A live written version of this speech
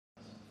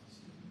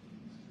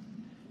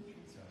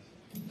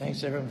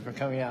Thanks everyone for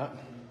coming out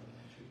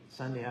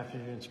Sunday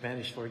afternoon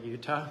Spanish for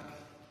Utah.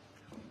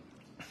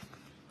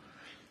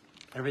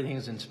 Everything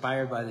is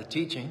inspired by the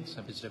teachings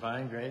of His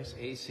Divine Grace,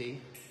 A.C.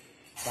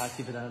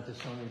 Bhaktivedanta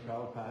Swami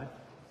Prabhupada,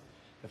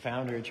 the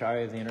founder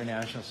Acharya of the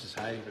International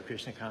Society for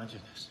Krishna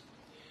Consciousness.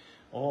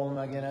 Om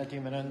Aganati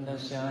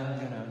Manandasya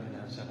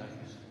Ganamina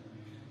Salakya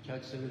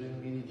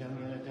Chaksavirumgiri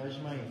Jamyana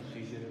Tajmai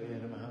Sri Gurave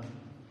Namaha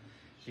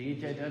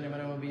Sri Chaitanya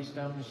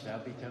Manavabhistam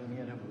Shapitam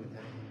Yena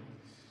Bhutaya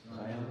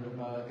Sayam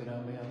Rupa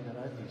Karamayam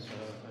Narati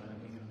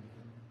Saraparamikam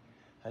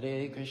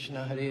Hare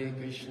Krishna,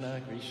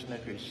 Krishna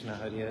Krishna,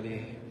 Hare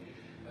Hare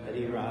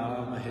Hare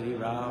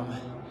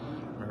Rama,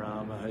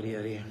 Rama Hare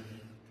Hare.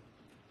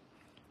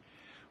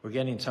 We're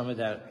getting some of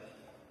that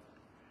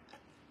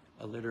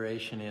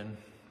alliteration in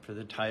for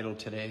the title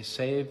today,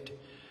 Saved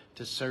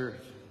to Serve.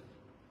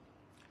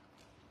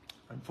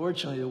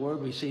 Unfortunately, the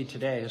world we see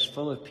today is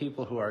full of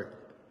people who are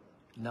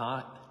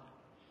not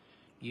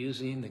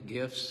using the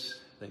gifts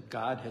that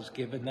God has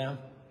given them.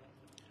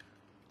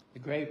 The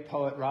great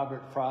poet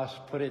Robert Frost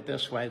put it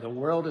this way: the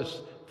world is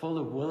full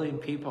of willing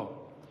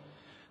people.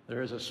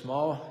 There is a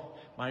small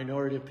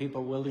minority of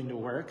people willing to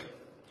work,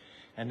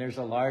 and there's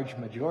a large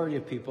majority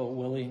of people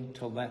willing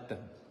to let them.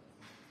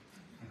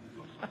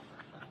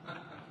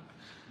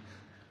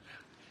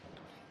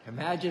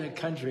 Imagine a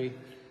country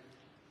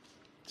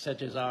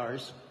such as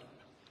ours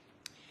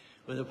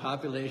with a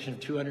population of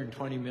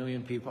 220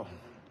 million people.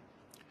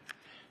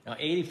 Now,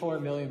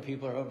 84 million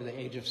people are over the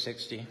age of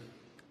 60.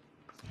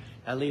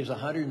 That leaves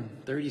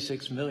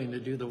 136 million to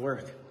do the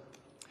work.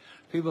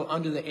 People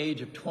under the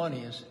age of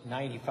 20 is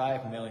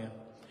 95 million.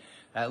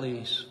 That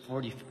leaves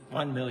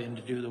 41 million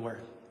to do the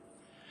work.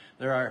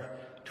 There are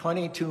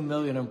 22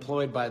 million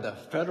employed by the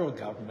federal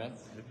government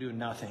who do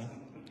nothing.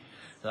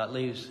 That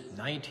leaves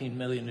 19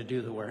 million to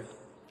do the work.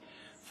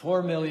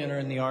 4 million are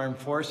in the armed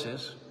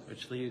forces,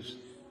 which leaves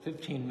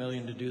 15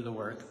 million to do the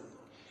work.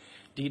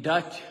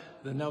 Deduct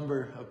the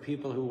number of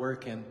people who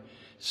work in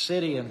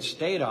city and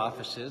state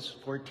offices,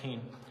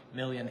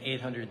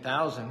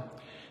 14,800,000,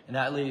 and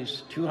that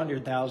leaves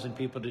 200,000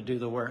 people to do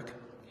the work.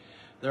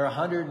 There are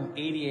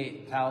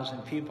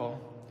 188,000 people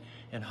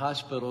in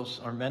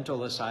hospitals or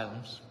mental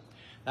asylums.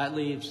 That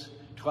leaves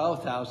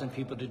 12,000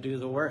 people to do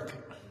the work.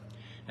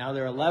 Now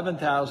there are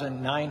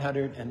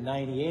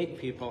 11,998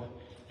 people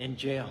in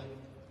jail.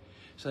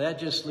 So that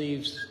just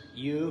leaves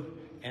you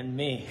and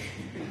me.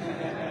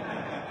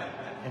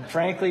 And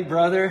frankly,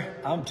 brother,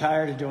 I'm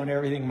tired of doing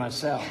everything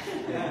myself.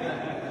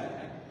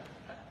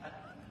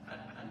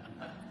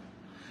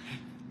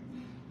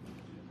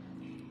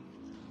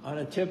 On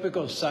a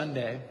typical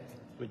Sunday,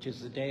 which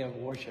is the day of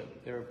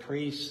worship, there are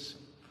priests,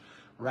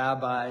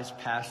 rabbis,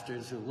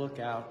 pastors who look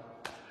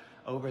out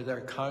over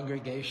their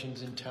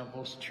congregations in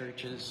temples,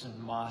 churches, and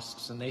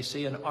mosques, and they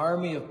see an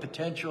army of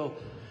potential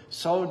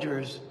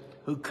soldiers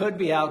who could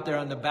be out there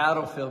on the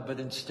battlefield, but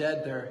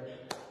instead they're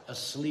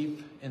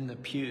asleep in the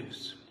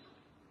pews.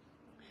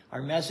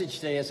 Our message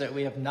today is that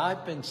we have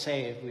not been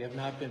saved, we have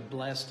not been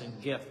blessed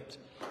and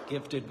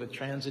gifted with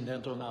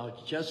transcendental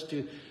knowledge just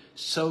to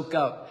soak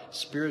up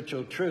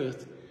spiritual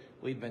truth.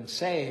 We've been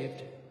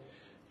saved,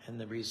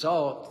 and the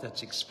result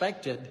that's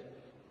expected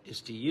is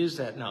to use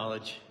that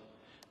knowledge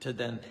to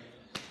then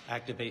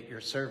activate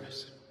your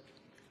service.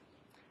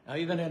 Now,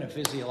 even in a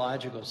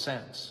physiological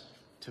sense,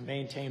 to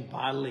maintain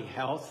bodily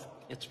health,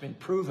 it's been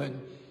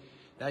proven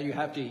that you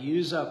have to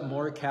use up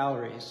more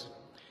calories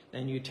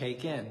than you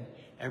take in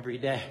every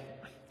day.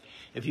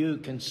 If you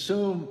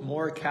consume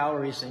more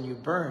calories than you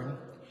burn,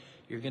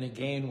 you're going to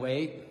gain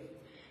weight,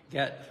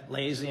 get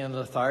lazy and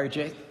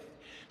lethargic,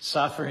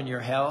 suffer in your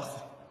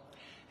health.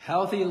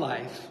 Healthy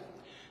life,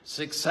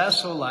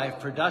 successful life,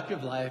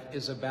 productive life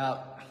is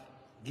about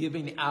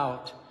giving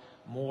out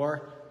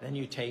more than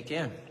you take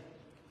in.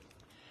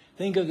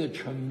 Think of the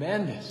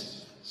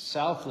tremendous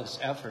selfless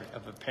effort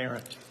of a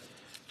parent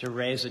to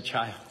raise a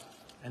child.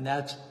 And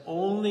that's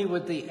only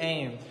with the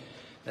aim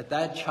that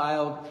that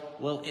child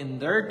will, in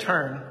their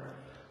turn,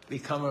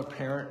 become a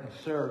parent and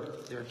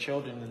serve their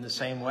children in the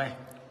same way.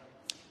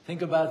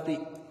 Think about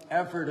the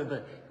effort of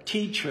a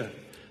teacher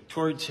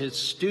towards his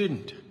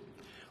student.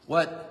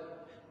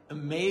 What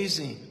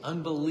amazing,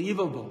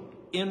 unbelievable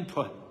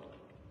input.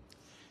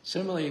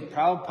 Similarly,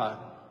 Prabhupada,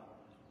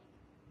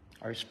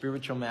 our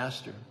spiritual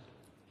master,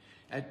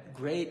 at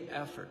great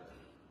effort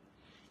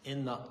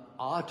in the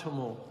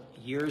optimal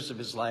years of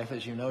his life.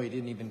 As you know, he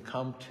didn't even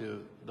come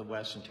to the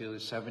West until he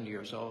was 70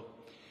 years old.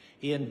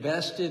 He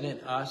invested in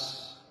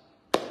us,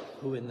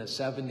 who in the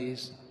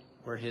 70s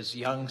were his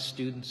young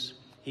students.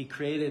 He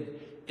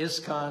created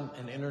ISKCON,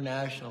 an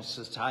international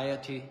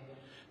society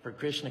for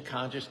Krishna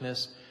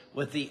consciousness,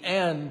 with the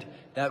end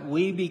that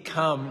we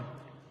become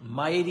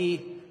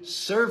mighty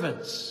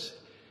servants,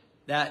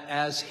 that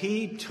as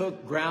he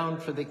took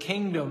ground for the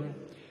kingdom,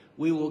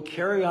 we will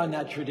carry on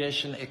that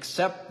tradition,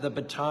 accept the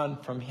baton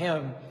from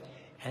him,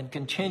 and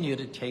continue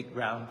to take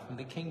ground from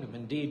the kingdom.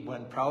 Indeed,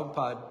 when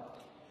Prabhupada,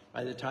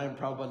 by the time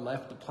Prabhupada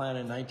left the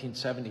planet in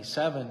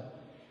 1977,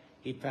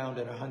 he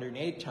founded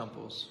 108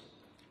 temples,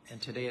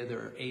 and today there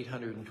are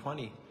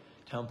 820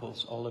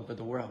 temples all over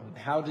the world. And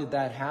how did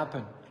that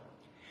happen?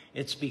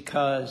 It's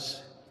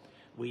because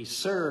we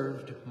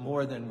served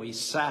more than we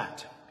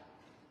sat.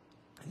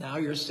 Now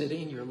you're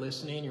sitting, you're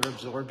listening, you're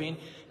absorbing,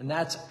 and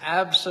that's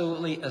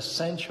absolutely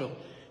essential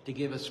to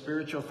give a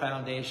spiritual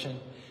foundation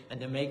and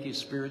to make you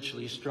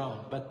spiritually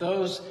strong. But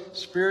those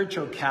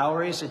spiritual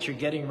calories that you're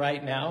getting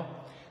right now,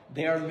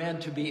 they are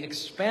meant to be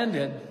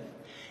expended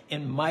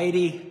in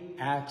mighty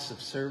acts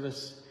of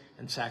service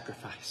and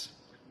sacrifice.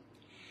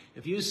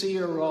 If you see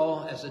your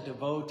role as a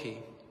devotee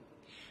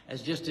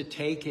as just to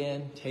take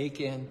in,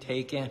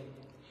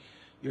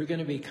 you're going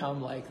to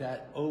become like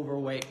that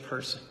overweight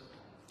person.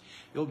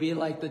 You'll be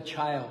like the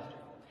child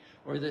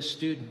or the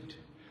student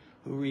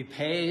who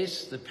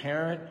repays the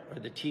parent or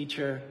the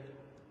teacher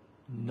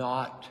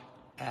not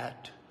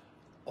at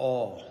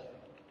all.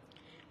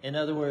 In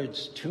other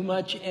words, too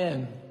much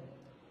in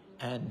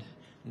and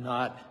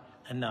not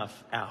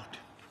enough out.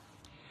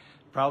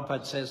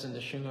 Prabhupada says in the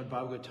Srimad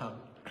Bhagavatam,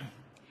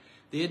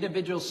 the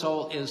individual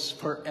soul is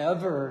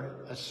forever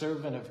a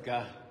servant of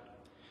God.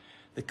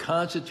 The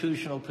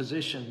constitutional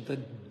position, the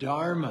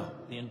dharma,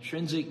 the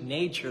intrinsic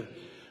nature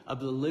of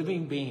the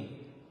living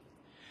being,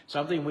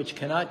 something which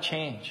cannot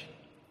change,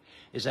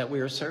 is that we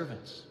are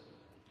servants.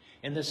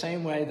 In the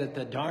same way that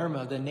the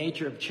dharma, the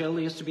nature of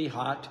chili is to be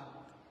hot,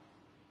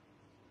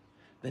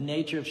 the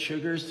nature of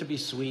sugar is to be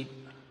sweet,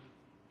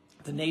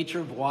 the nature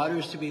of water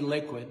is to be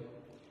liquid,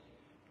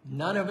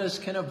 none of us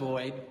can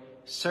avoid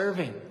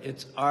serving.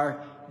 It's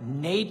our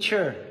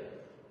nature.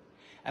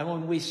 And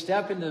when we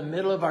step into the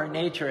middle of our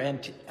nature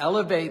and to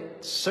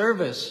elevate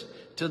service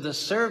to the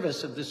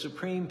service of the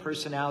Supreme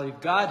Personality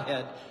of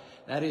Godhead,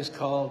 that is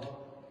called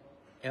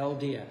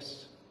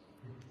LDS.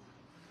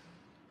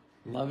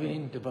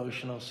 Loving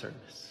devotional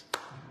service.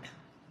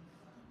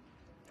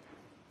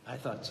 I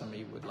thought some of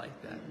you would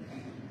like that.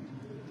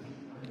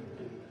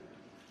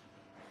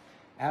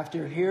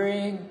 After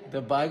hearing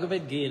the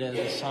Bhagavad Gita,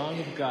 the Song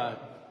of God,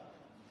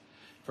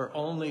 for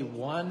only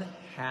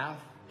 1/2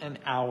 an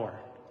hour,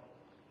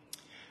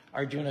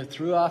 Arjuna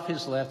threw off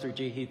his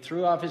lethargy, he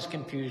threw off his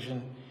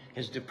confusion,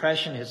 his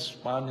depression, his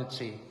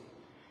despondency,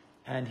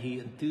 and he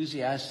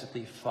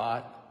enthusiastically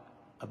fought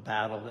a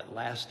battle that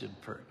lasted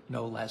for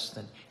no less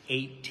than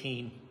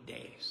 18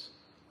 days.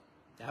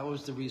 That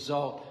was the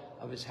result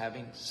of his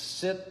having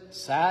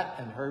sat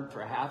and heard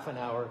for half an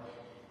hour.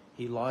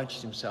 He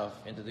launched himself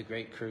into the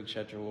great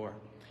Kurukshetra war.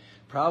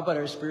 Prabhupada,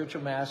 our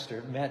spiritual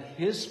master, met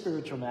his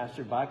spiritual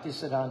master,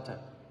 Bhaktisiddhanta,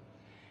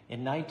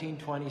 in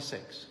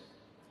 1926.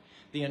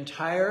 The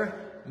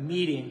entire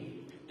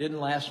meeting didn't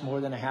last more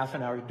than a half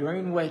an hour,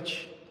 during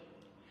which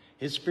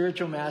his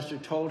spiritual master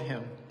told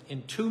him,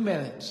 in 2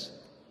 minutes,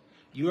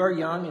 you are a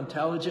young,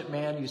 intelligent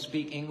man, you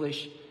speak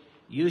English,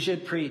 you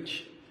should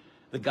preach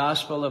the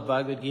gospel of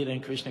Bhagavad Gita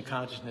and Krishna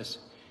consciousness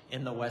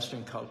in the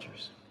Western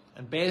cultures.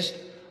 And based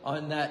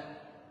on that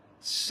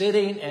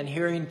sitting and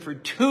hearing for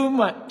 2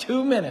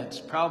 minutes,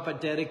 Prabhupada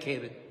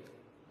dedicated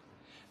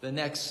the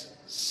next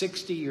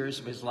 60 years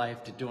of his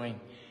life to doing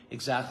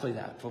exactly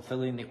that,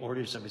 fulfilling the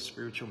orders of his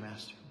spiritual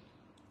master.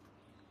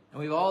 And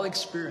we've all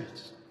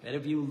experienced that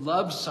if you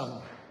love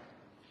someone,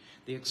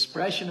 the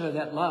expression of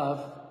that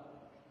love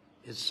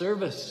is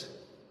service.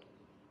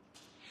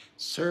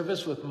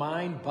 Service with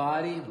mind,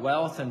 body,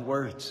 wealth, and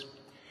words.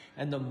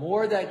 And the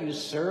more that you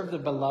serve the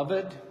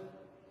beloved,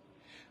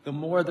 the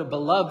more the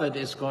beloved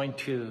is going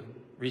to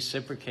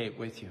reciprocate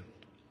with you.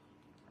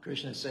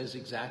 Krishna says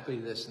exactly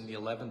this in the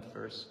 11th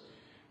verse,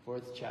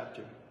 4th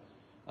chapter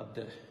of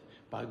the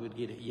Bhagavad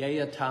Gita.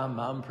 Yayata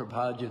mam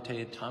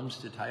prabhajate tam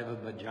stataiva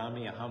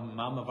bhajami aham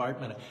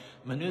mamavartmana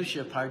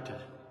manusya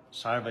partha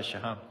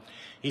sarvashaham.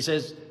 He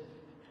says,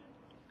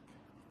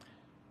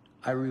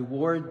 I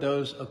reward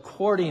those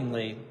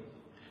accordingly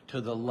to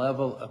the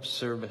level of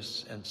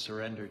service and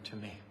surrender to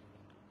me.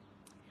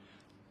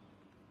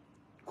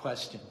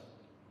 Question.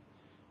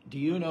 Do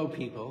you know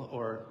people,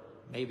 or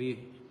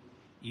maybe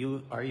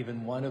you are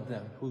even one of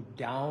them, who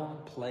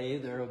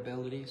downplay their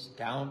abilities,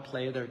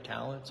 downplay their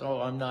talents? Oh,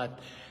 I'm not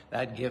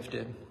that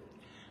gifted.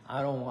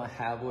 I don't want to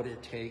have what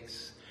it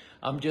takes.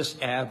 I'm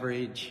just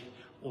average,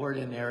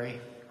 ordinary.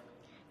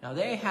 Now,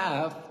 they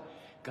have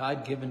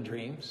God-given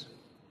dreams,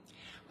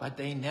 but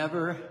they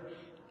never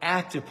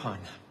act upon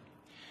them.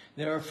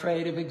 They're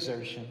afraid of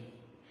exertion,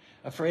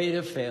 afraid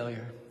of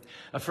failure,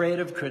 afraid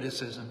of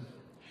criticism.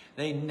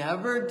 They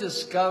never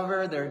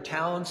discover their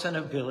talents and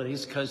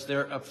abilities because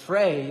they're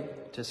afraid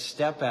to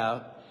step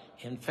out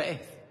in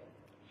faith.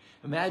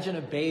 Imagine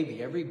a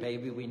baby. Every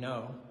baby we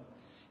know,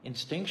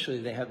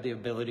 instinctually they have the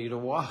ability to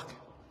walk.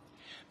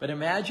 But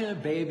imagine a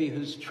baby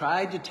who's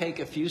tried to take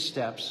a few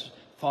steps,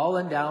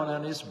 fallen down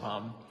on his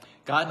bum,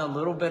 gotten a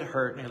little bit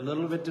hurt and a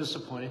little bit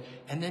disappointed,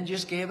 and then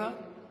just gave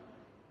up.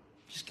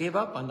 Just gave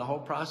up on the whole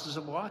process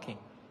of walking.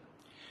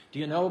 Do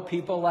you know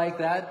people like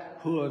that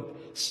who have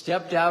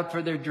stepped out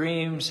for their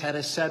dreams, had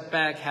a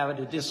setback, had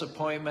a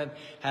disappointment,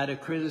 had a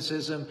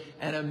criticism,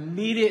 and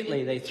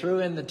immediately they threw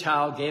in the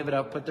towel, gave it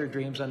up, put their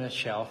dreams on a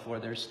shelf where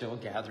they're still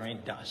gathering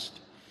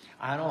dust?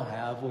 I don't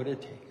have what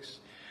it takes.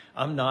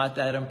 I'm not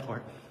that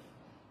important.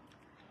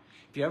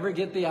 If you ever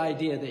get the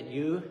idea that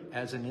you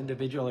as an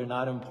individual are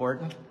not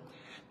important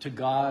to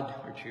God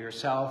or to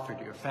yourself or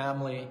to your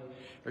family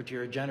or to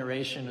your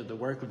generation of the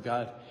work of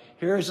God,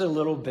 here's a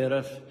little bit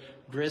of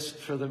grist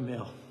for the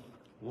mill.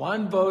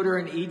 One voter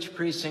in each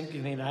precinct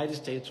in the United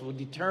States will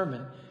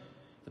determine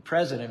the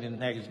president of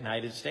the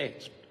United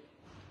States.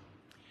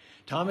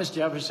 Thomas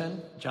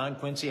Jefferson, John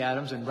Quincy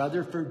Adams, and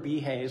Rutherford B.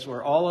 Hayes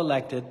were all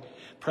elected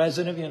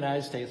president of the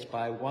United States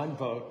by one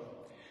vote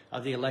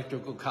of the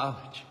Electoral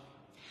College.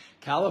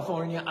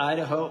 California,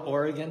 Idaho,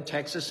 Oregon,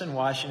 Texas, and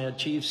Washington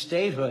achieved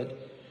statehood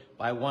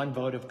by one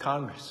vote of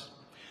Congress.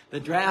 The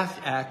Draft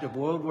Act of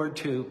World War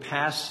II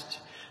passed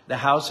the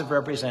House of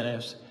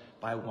Representatives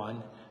by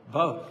one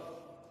vote.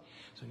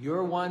 So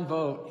your one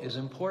vote is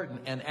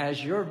important. And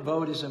as your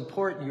vote is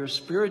important, your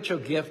spiritual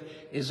gift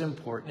is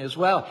important as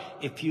well.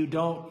 If you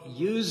don't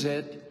use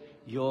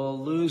it,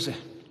 you'll lose it.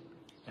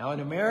 Now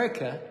in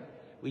America,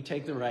 we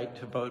take the right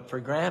to vote for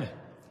granted.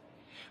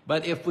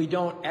 But if we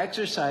don't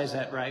exercise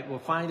that right, we'll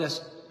find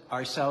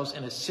ourselves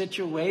in a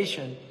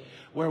situation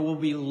where we'll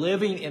be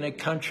living in a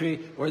country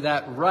where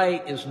that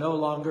right is no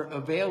longer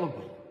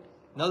available.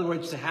 In other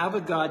words, to have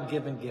a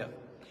God-given gift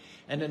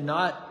and to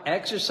not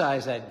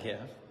exercise that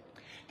gift,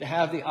 to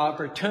have the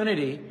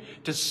opportunity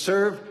to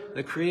serve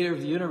the creator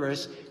of the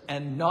universe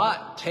and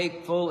not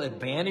take full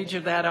advantage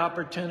of that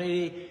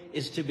opportunity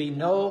is to be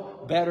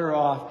no better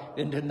off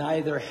than to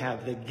neither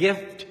have the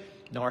gift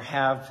nor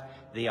have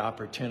the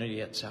opportunity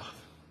itself.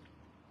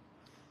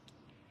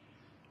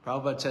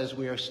 Prabhupada says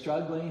we are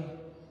struggling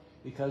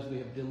because we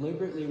have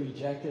deliberately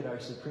rejected our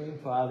Supreme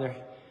Father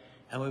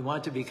and we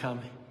want to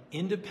become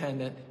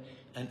independent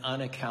and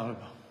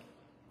unaccountable.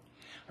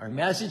 Our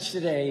message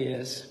today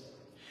is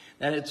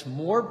that it's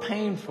more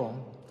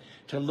painful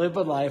to live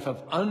a life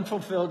of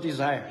unfulfilled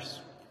desires,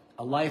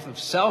 a life of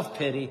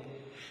self-pity,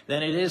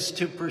 than it is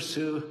to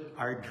pursue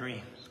our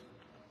dreams.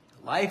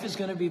 Life is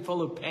going to be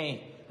full of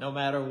pain, no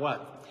matter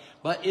what.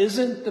 But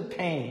isn't the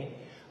pain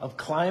of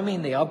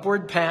climbing the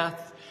upward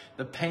path,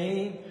 the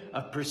pain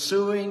of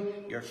pursuing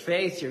your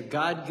faith, your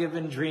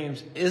God-given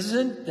dreams,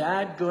 isn't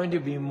that going to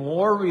be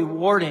more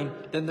rewarding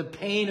than the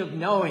pain of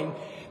knowing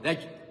that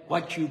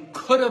what you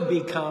could have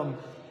become,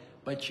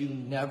 but you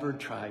never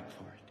tried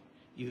for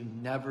it? You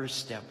never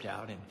stepped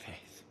out in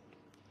faith.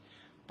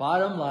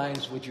 Bottom line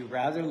is, would you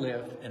rather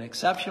live an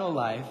exceptional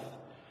life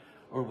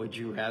or would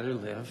you rather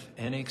live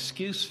an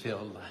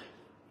excuse-filled life?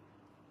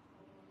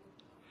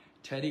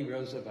 Teddy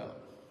Roosevelt.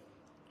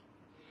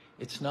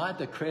 It's not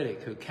the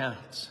critic who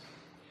counts,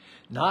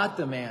 not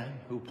the man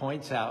who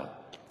points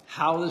out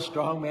how the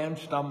strong man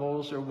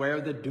stumbles or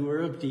where the doer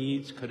of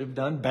deeds could have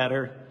done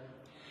better.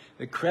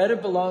 The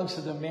credit belongs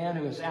to the man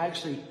who is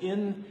actually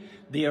in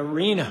the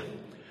arena,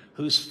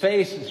 whose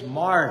face is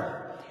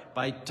marred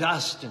by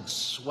dust and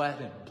sweat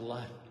and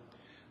blood,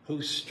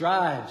 who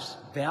strives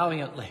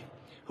valiantly,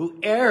 who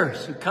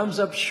errs, who comes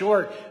up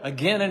short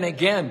again and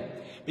again,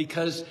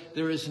 because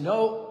there is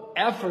no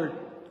effort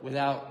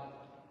without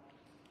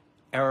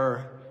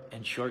error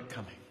and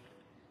shortcoming.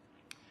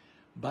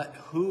 But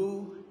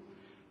who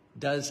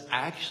does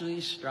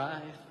actually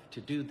strive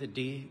to do the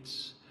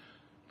deeds?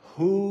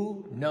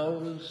 Who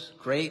knows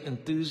great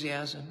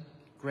enthusiasm,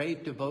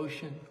 great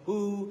devotion?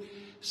 Who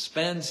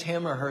spends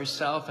him or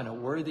herself in a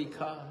worthy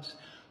cause?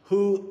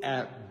 Who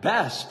at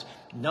best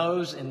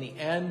knows in the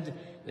end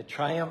the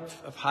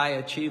triumph of high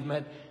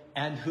achievement,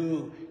 and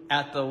who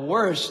at the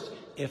worst,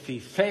 if he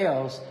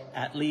fails,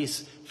 at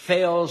least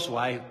fails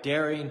while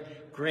daring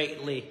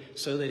greatly,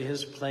 so that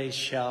his place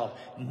shall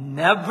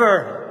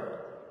never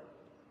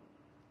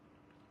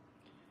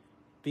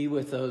be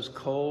with those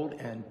cold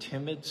and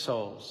timid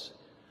souls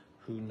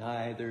who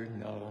neither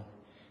know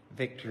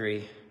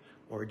victory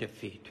or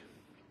defeat.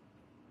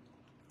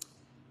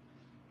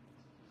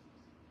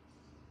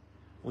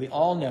 We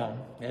all know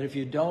that if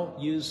you don't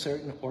use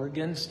certain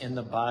organs in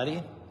the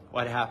body,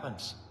 what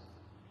happens?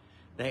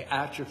 They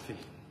atrophy.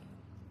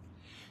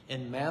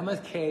 In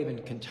Mammoth Cave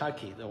in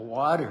Kentucky, the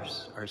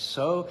waters are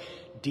so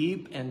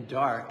deep and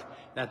dark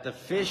that the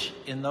fish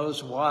in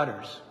those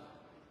waters,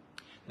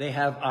 they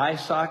have eye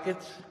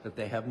sockets, but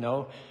they have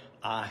no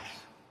eyes.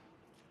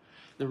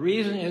 The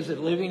reason is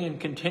that living in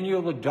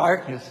continual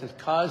darkness has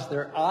caused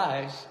their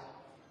eyes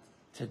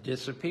to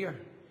disappear,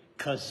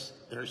 because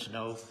there's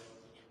no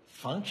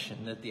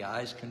function that the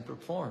eyes can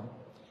perform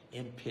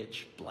in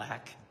pitch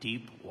black,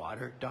 deep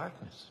water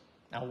darkness.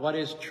 Now, what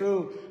is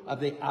true of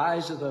the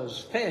eyes of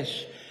those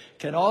fish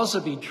can also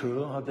be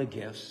true of the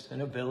gifts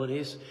and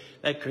abilities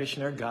that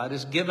Krishna or God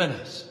has given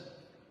us.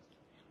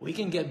 We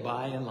can get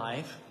by in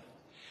life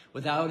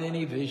without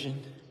any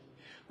vision,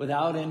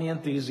 without any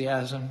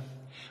enthusiasm,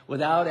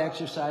 without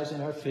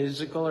exercising our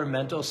physical or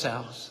mental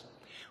selves.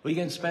 We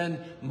can spend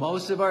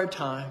most of our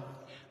time,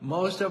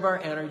 most of our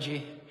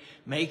energy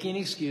making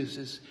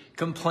excuses,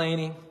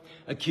 complaining,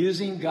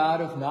 accusing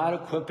God of not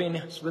equipping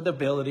us with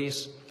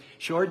abilities,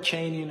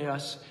 shortchanging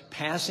us,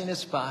 passing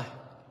us by.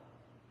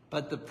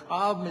 But the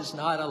problem is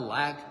not a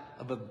lack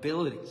of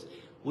abilities.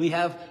 We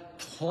have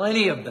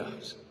plenty of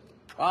those.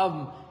 The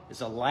problem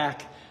is a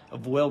lack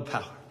of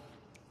willpower.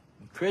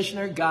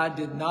 Krishna, God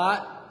did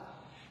not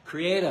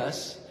create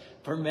us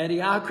for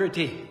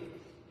mediocrity.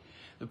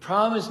 The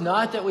problem is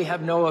not that we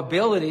have no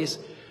abilities,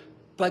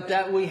 but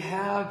that we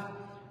have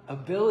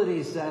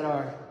abilities that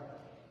are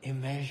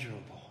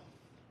immeasurable.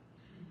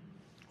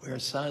 We are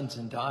sons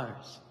and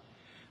daughters.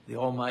 The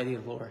Almighty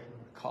Lord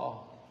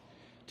called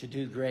to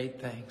do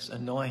great things,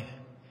 anointed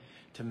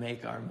to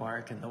make our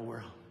mark in the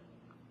world.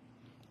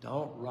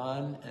 Don't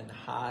run and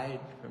hide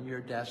from your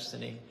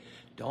destiny.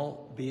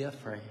 Don't be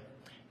afraid.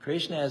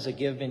 Krishna has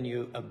given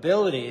you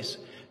abilities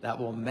that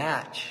will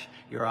match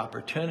your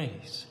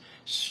opportunities,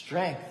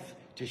 strength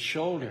to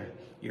shoulder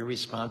your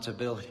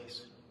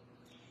responsibilities.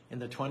 In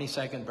the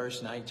 22nd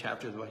verse, 9th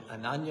chapter,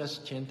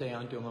 Ananyas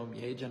chintayantumam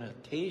yejana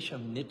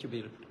tesham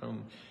nityavitam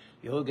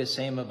yoga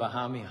sema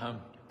bahamiham.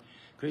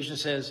 Krishna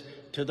says,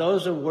 to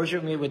those who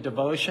worship me with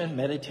devotion,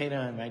 meditating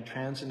on my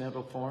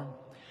transcendental form,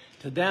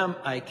 to them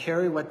I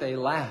carry what they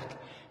lack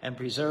and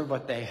preserve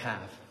what they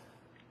have.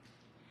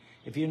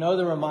 If you know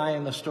the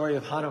Ramayana, the story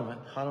of Hanuman,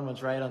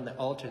 Hanuman's right on the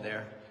altar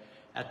there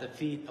at the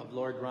feet of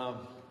Lord Ram.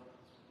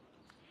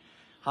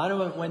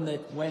 Hanuman,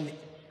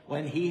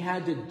 when he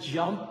had to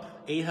jump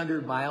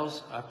 800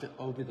 miles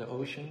over the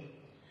ocean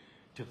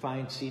to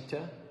find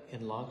Sita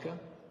in Lanka,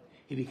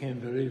 he became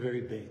very,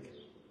 very big.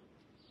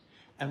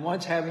 And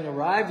once having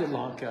arrived at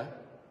Lanka,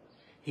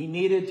 he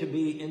needed to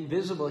be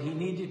invisible. He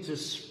needed to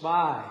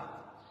spy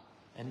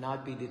and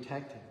not be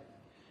detected.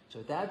 So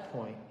at that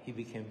point, he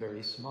became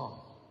very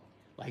small,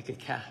 like a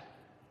cat.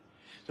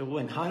 So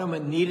when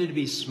Hanuman needed to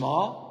be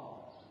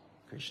small,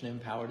 Krishna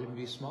empowered him to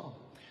be small.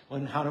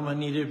 When Hanuman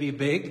needed to be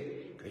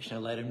big, Krishna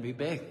let him be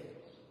big.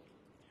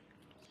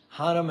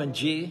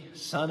 Hanumanji,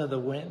 son of the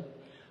wind,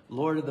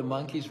 Lord of the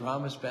monkeys,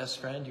 Rama's best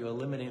friend, you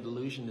eliminate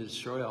illusion to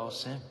destroy all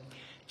sin.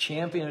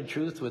 Champion of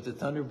truth with the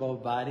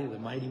thunderbolt body, the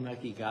mighty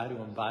monkey God who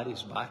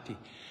embodies bhakti.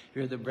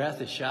 You're the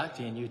breath of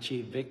Shakti and you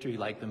achieve victory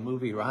like the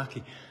movie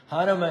Rocky.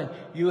 Hanuman,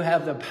 you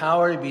have the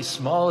power to be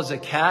small as a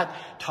cat,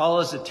 tall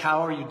as a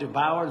tower. You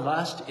devour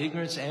lust,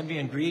 ignorance, envy,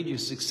 and greed. You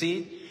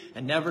succeed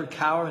and never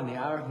cower in the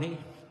hour of need.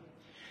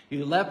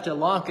 You leapt to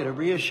Lanka to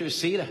reassure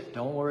Sita.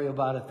 Don't worry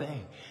about a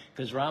thing,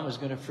 because Ram is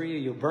going to free you.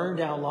 You burn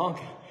down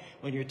Lanka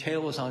when your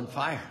tail is on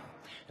fire.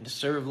 And to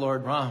serve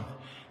Lord Ram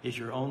is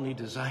your only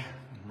desire.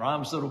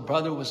 Ram's little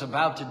brother was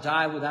about to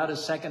die. Without a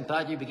second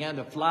thought, you began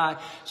to fly,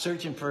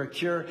 searching for a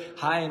cure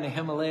high in the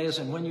Himalayas.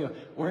 And when you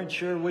weren't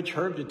sure which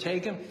herb to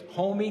take him,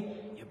 homie,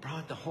 you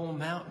brought the whole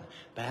mountain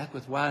back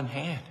with one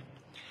hand.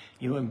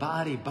 You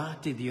embody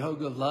bhakti, the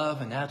yoga of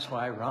love, and that's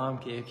why Ram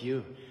gave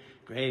you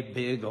a great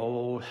big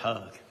old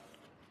hug.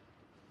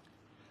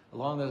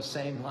 Along those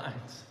same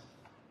lines,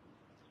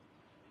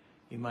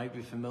 you might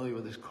be familiar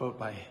with this quote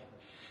by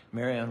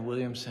Marianne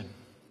Williamson.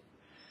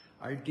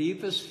 Our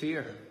deepest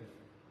fear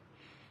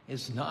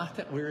is not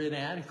that we're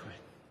inadequate.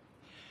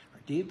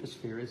 Our deepest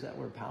fear is that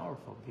we're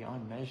powerful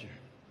beyond measure.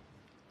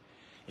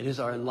 It is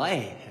our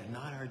light and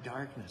not our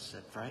darkness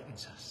that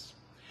frightens us.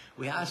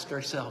 We ask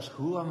ourselves,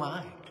 who am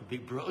I to be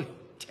brilliant,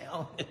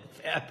 talented,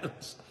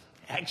 fabulous?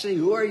 Actually,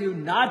 who are you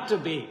not to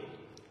be?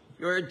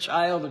 You're a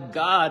child of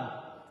God.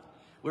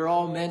 We're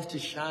all meant to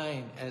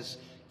shine as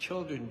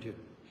children do.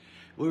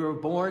 We were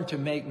born to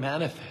make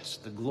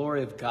manifest the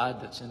glory of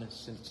God that's in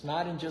us. It's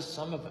not in just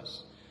some of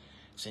us.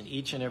 It's in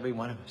each and every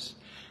one of us.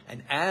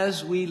 And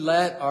as we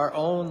let our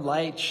own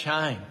light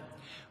shine,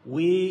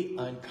 we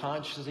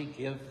unconsciously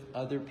give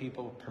other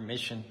people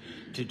permission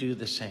to do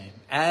the same.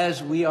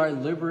 As we are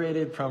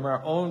liberated from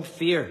our own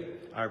fear,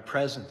 our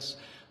presence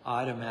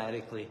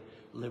automatically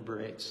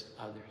liberates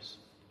others.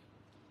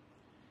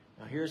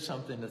 Now here's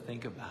something to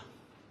think about.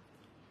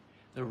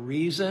 The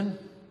reason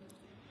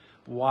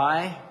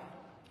why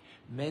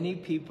many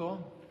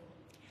people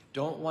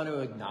don't want to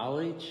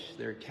acknowledge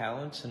their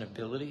talents and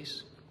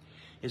abilities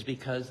is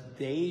because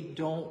they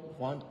don't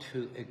want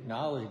to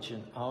acknowledge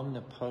an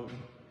omnipotent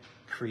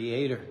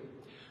creator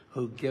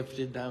who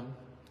gifted them,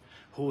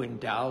 who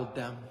endowed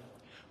them,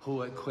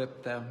 who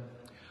equipped them,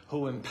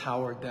 who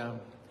empowered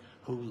them,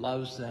 who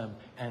loves them,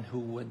 and who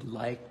would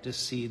like to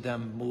see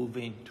them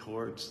moving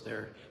towards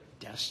their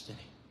destiny.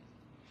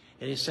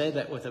 It is said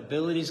that with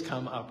abilities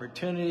come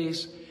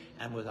opportunities,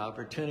 and with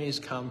opportunities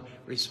come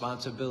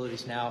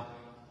responsibilities. Now,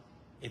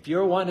 if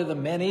you're one of the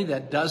many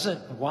that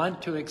doesn't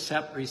want to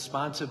accept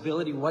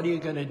responsibility, what are you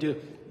going to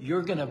do?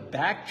 You're going to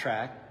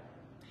backtrack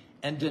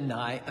and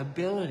deny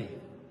ability.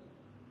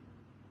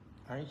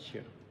 Aren't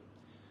you?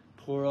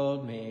 Poor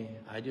old me.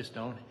 I just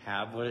don't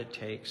have what it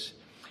takes.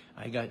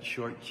 I got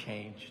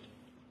shortchanged.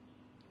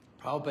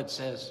 Prabhupada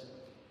says,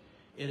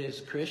 it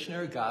is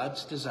Krishna,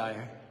 God's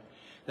desire,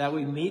 that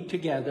we meet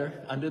together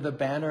under the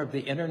banner of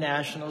the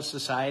International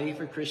Society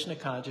for Krishna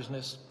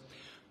Consciousness,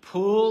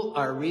 pool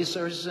our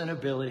resources and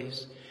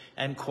abilities,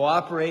 and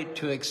cooperate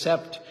to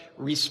accept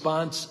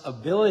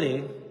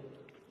responsibility.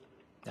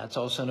 That's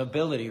also an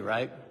ability,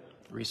 right?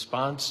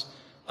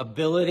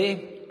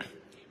 Responsibility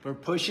for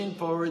pushing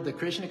forward the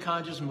Krishna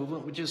conscious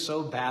movement, which is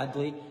so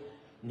badly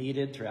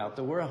needed throughout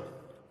the world.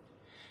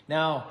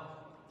 Now,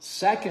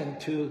 second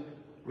to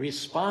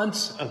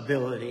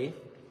responsibility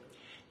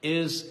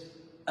is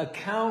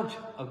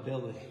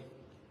accountability.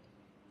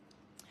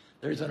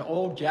 There's an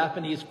old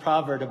Japanese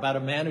proverb about a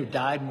man who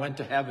died and went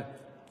to heaven.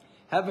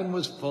 Heaven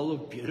was full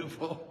of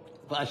beautiful,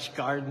 lush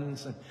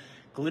gardens and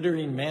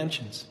glittering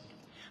mansions.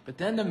 But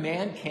then the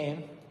man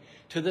came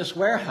to this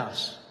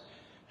warehouse,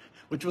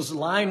 which was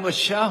lined with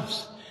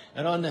shelves.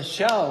 And on the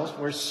shelves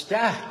were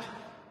stacked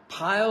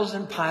piles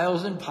and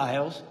piles and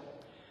piles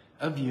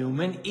of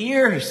human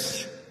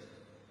ears.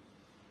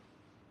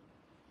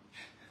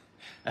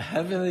 A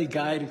heavenly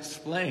guide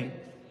explained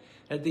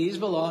that these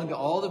belong to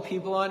all the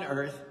people on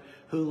earth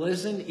who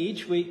listened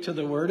each week to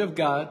the Word of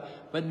God,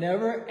 but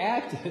never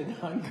acted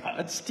on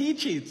God's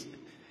teachings.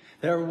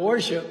 Their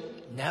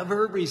worship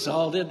never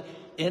resulted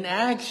in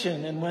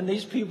action. And when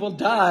these people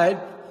died,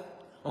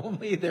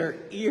 only their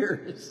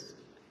ears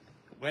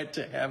went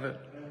to heaven.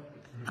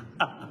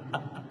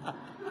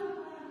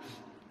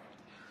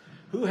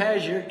 Who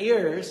has your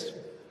ears?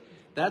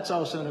 That's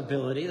also an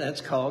ability.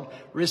 That's called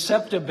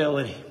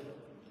receptibility.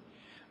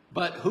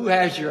 But who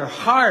has your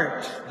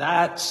heart?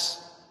 That's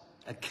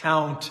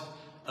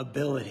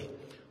accountability.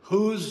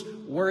 Who's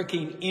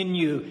working in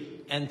you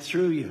and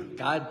through you?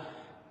 God,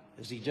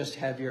 does he just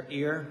have your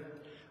ear,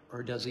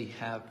 or does he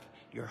have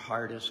your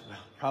heart as well?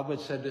 Prabhupada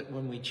said that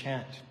when we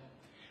chant,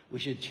 we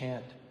should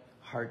chant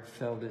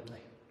heartfeltedly.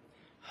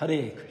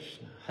 Hare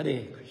Krishna,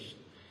 Hare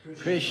Krishna,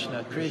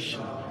 Krishna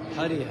Krishna,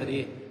 Hare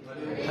Hare,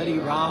 Hare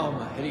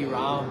Rama, Hare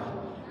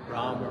Rama,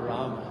 Rama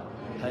Rama,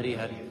 Hare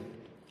Hare.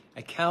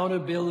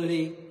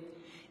 Accountability,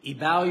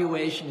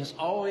 evaluation is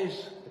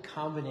always a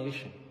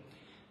combination.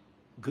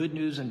 Good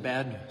news and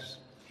bad news.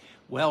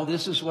 Well,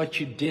 this is what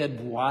you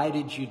did. Why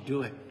did you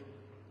do it?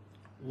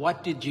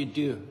 What did you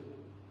do?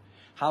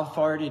 How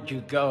far did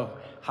you go?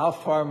 How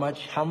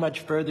much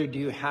further do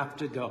you have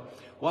to go?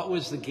 What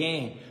was the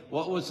gain?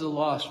 What was the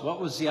loss?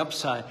 What was the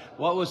upside?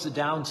 What was the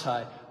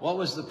downside? What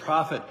was the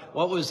profit?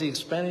 What was the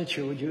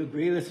expenditure? Would you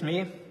agree with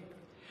me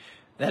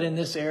that in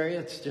this area,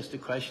 it's just a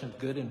question of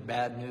good and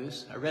bad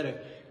news? I read a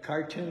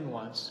cartoon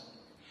once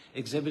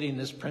exhibiting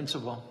this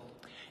principle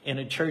in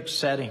a church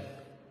setting.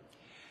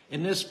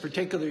 In this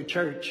particular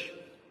church,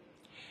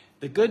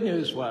 the good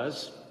news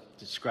was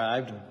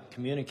described and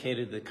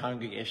communicated to the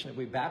congregation that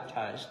we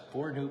baptized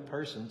 4 new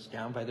persons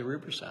down by the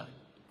riverside.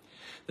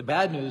 The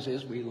bad news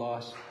is we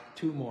lost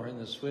 2 more in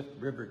the swift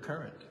river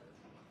current.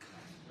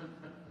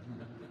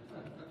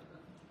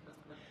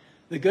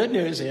 The good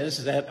news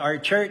is that our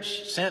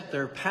church sent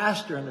their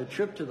pastor on a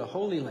trip to the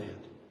Holy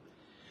Land.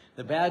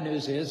 The bad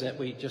news is that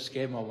we just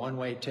gave him a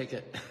one-way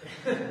ticket.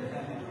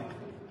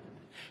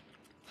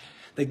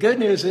 The good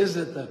news is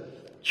that the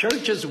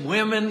church's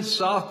women's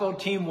softball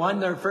team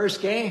won their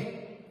first game.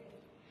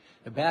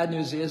 The bad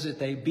news is that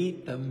they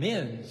beat the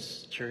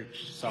men's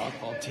church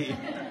softball team.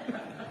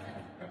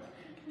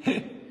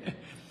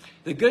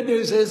 The good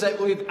news is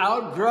that we've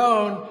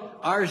outgrown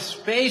our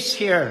space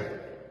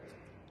here.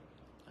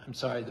 I'm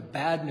sorry, the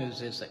bad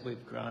news is that we've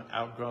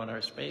outgrown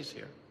our space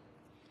here.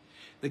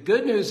 The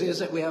good news is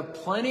that we have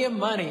plenty of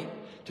money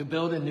to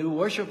build a new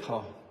worship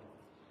hall.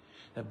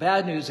 The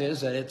bad news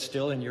is that it's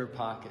still in your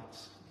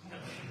pockets.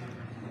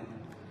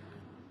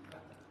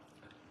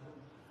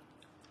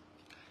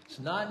 It's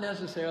not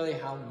necessarily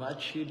how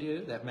much you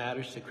do that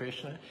matters to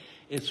Krishna.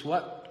 It's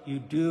what you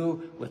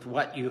do with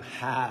what you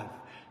have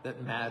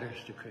that matters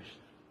to Krishna.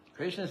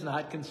 Krishna is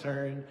not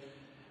concerned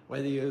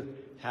whether you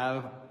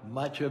have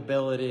much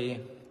ability,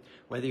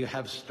 whether you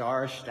have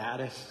star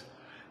status,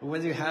 or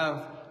whether you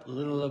have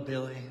little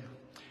ability,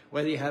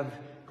 whether you have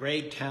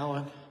great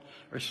talent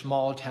or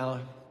small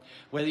talent,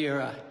 whether you're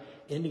an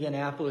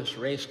Indianapolis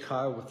race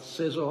car with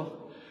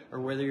sizzle, or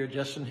whether you're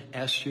just an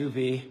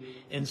SUV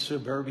in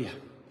suburbia.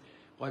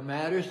 What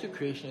matters to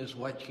Krishna is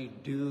what you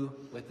do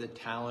with the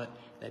talent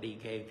that he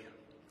gave you.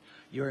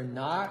 You're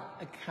not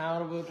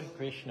accountable to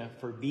Krishna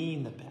for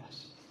being the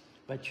best,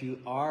 but you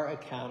are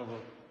accountable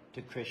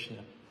to Krishna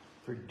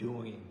for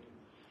doing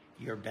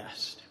your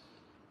best.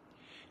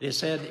 It is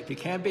said, if you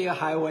can't be a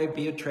highway,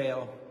 be a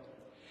trail.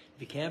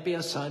 If you can't be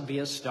a sun, be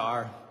a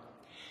star.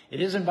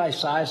 It isn't by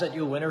size that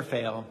you'll win or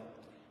fail.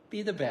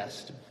 Be the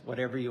best,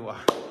 whatever you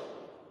are.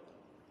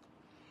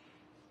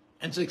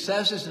 And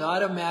success is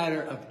not a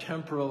matter of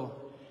temporal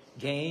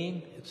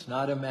gain. It's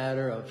not a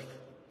matter of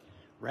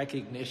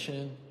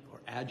recognition or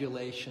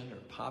adulation or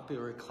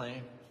popular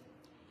acclaim.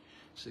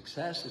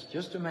 Success is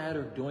just a matter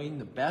of doing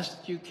the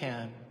best you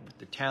can with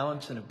the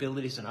talents and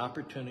abilities and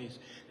opportunities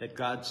that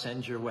God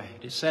sends your way.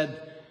 It is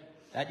said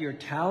that your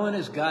talent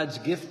is God's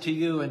gift to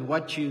you, and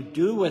what you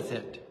do with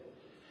it,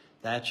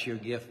 that's your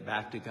gift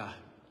back to God.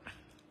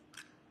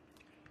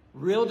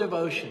 Real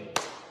devotion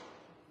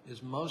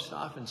is most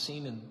often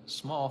seen in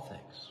small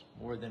things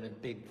more than in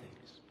big things.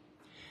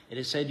 It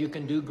is said you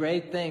can do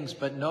great things,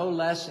 but no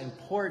less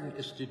important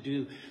is to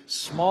do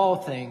small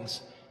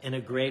things in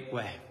a great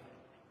way.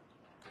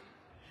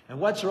 And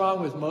what's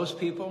wrong with most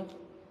people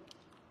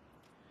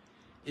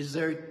is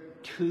they're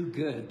too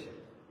good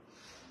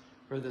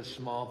for the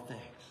small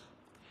things.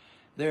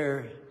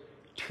 They're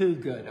too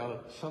good. Oh,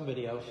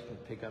 somebody else can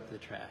pick up the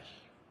trash.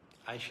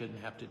 I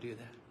shouldn't have to do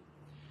that.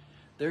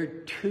 They're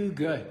too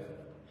good.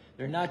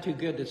 They're not too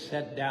good to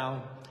sit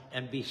down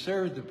and be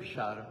served the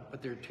prasadam,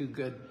 but they're too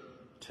good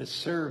to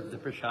serve the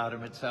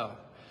prasadam itself.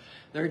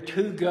 They're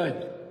too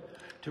good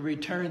to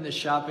return the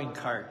shopping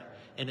cart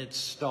in its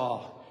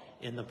stall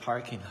in the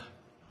parking lot.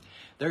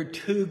 They're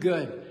too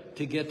good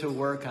to get to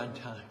work on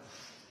time.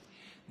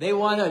 They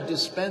want to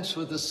dispense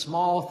with the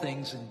small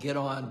things and get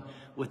on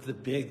with the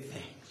big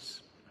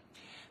things.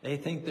 They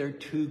think they're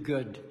too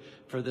good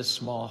for the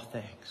small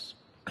things.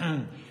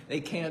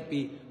 They can't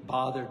be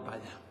bothered by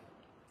them.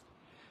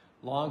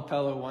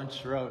 Longfellow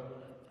once wrote,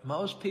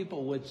 most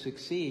people would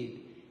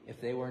succeed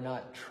if they were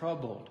not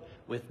troubled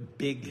with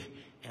big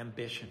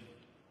ambition.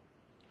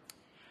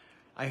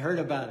 I heard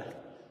about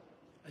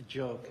a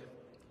joke.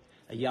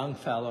 A young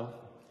fellow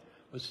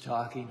was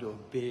talking to a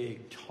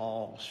big,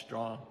 tall,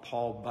 strong,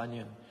 Paul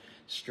Bunyan,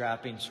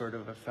 strapping sort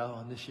of a fellow.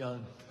 And this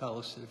young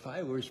fellow said, if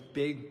I were as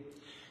big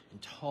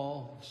and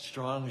tall,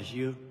 strong as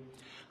you,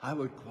 I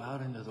would go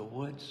out into the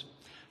woods,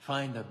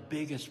 find the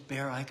biggest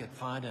bear I could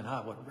find, and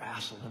I would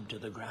wrestle him to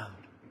the ground.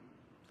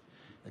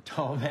 The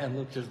tall man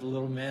looked at the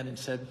little man and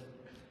said,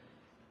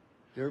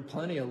 there are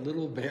plenty of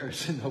little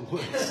bears in the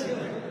woods.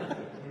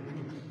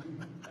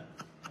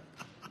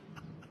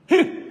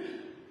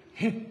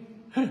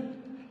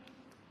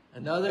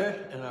 Another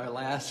and our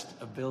last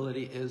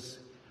ability is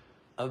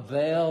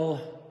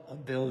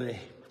availability.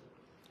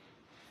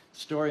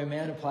 Story: a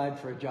man applied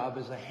for a job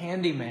as a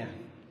handyman.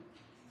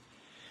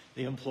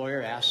 The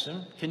employer asked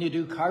him, can you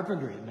do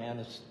carpentry? The man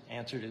has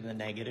answered in the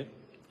negative.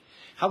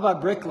 How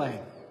about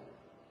bricklaying?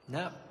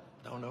 No,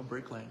 don't know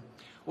bricklaying.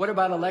 What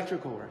about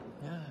electrical work?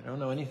 Yeah, I don't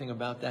know anything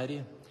about that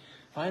either.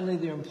 Finally,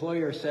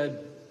 the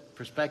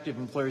prospective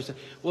employer said,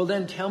 well,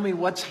 then tell me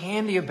what's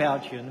handy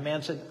about you. And the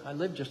man said, I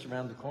live just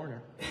around the corner.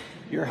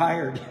 You're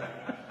hired.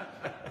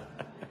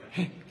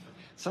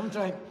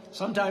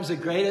 Sometimes the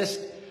greatest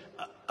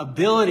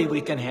ability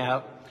we can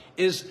have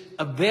is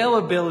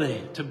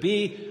availability, to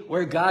be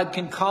where God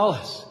can call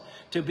us,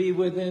 to be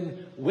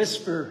within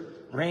whisper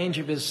range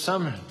of his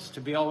summons,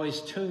 to be always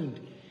tuned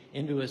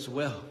into his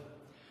will.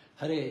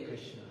 Hare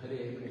Krishna,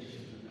 Hare Krishna,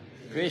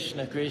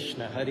 Krishna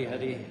Krishna, Hare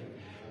Hare,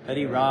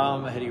 Hare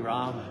Rama,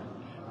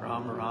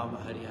 Rama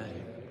Rama, Hare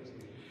Hare.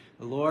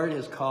 The Lord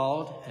has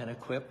called and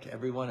equipped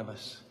every one of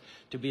us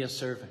to be a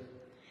servant,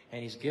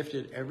 and he's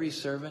gifted every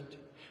servant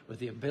with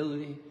the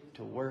ability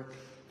to work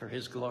for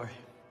his glory.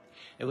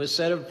 It was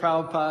said of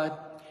Prabhupada,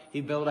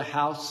 he built a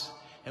house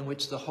in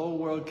which the whole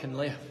world can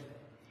live.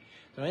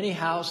 So any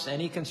house,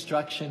 any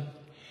construction,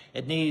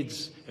 it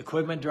needs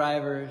equipment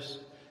drivers,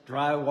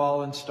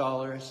 drywall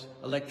installers,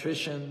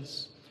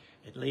 electricians.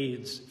 It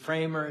needs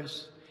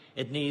framers.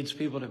 It needs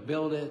people to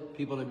build it,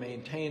 people to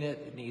maintain it.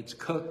 It needs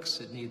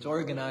cooks. It needs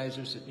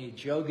organizers. It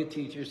needs yoga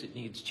teachers. It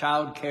needs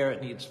childcare.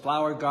 It needs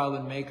flower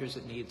garland makers.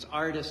 It needs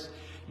artists.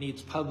 It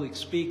needs public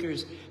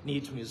speakers. It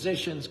needs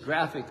musicians,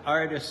 graphic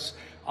artists,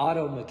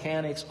 auto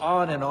mechanics,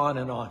 on and on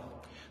and on.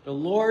 The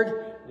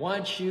Lord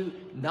wants you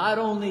not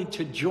only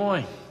to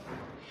join,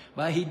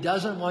 but he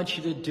doesn't want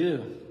you to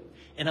do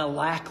in a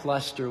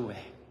lackluster way,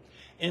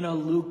 in a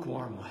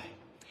lukewarm way.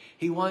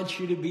 He wants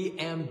you to be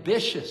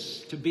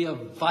ambitious, to be a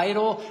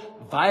vital,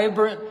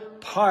 vibrant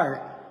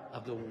part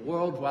of the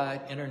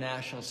worldwide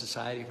International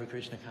Society for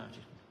Krishna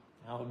Consciousness.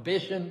 Now,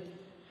 ambition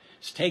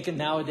is taken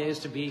nowadays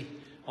to be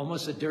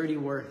almost a dirty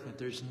word. But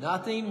there's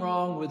nothing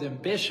wrong with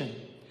ambition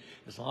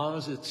as long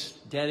as it's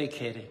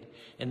dedicated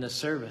in the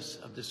service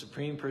of the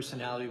Supreme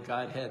Personality of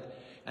Godhead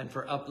and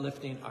for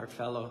uplifting our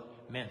fellow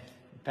men.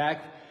 In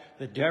fact,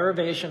 the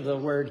derivation of the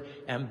word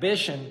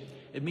ambition,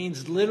 it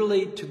means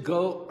literally to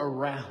go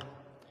around.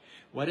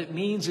 What it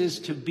means is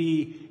to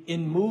be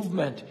in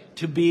movement,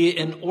 to be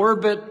in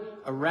orbit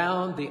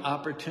around the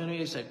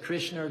opportunities that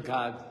Krishna or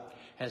God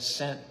has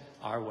sent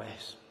our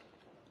ways.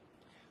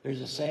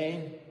 There's a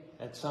saying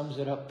that sums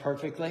it up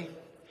perfectly.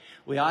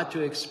 We ought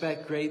to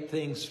expect great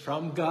things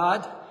from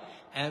God,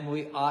 and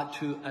we ought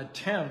to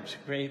attempt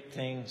great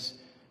things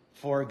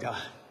for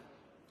God.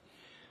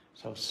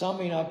 So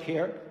summing up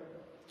here,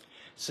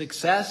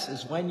 success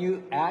is when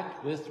you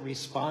act with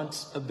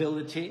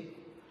responsibility,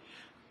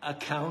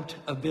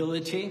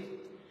 accountability,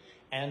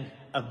 and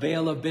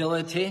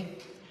availability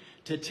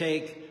to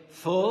take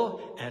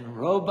full and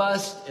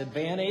robust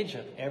advantage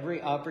of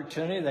every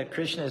opportunity that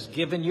Krishna has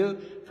given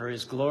you for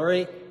his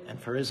glory and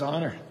for his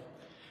honor.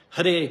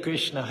 Hare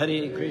Krishna,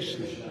 Krishna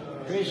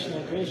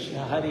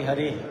Krishna, Hare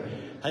Hare,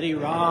 Hare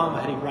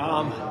Rama,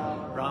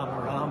 Rama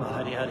Rama,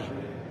 Hare Hare.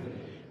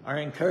 Our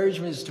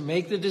encouragement is to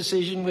make the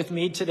decision with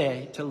me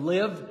today to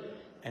live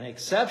an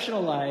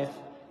exceptional life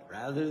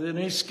rather than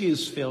an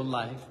excuse-filled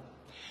life,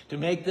 to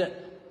make the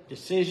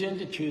decision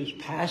to choose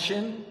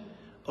passion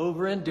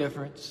over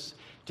indifference,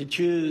 to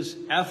choose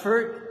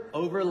effort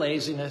over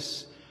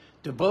laziness,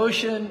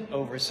 devotion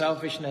over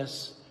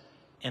selfishness,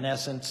 in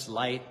essence,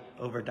 light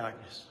over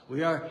darkness.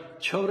 We are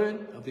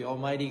children of the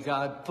Almighty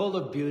God, full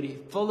of beauty,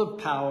 full of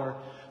power,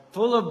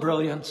 full of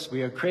brilliance.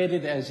 We are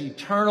created as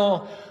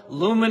eternal,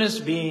 luminous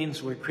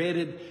beings. We're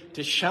created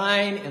to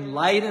shine in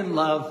light and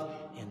love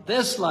in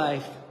this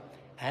life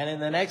and in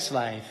the next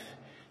life,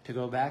 to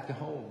go back to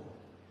home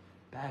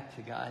back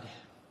to God.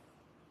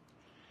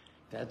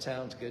 That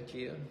sounds good to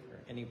you, or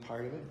any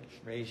part of it?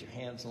 Raise your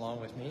hands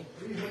along with me.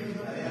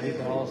 We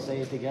can all say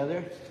it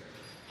together.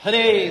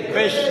 Hare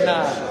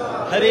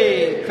Krishna,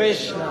 Hare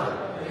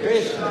Krishna,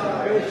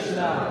 Krishna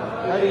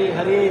Krishna, Hare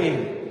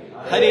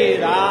Hare,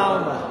 Hare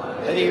Rama,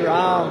 Hare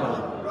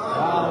Rama,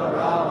 Rama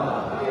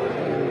Rama, Hare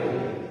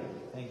Hare.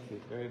 Thank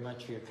you very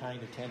much for your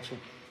kind attention.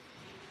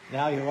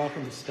 Now you're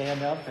welcome to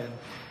stand up, and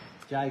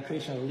Jai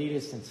Krishna will lead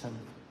us in some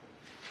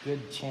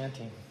good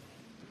chanting.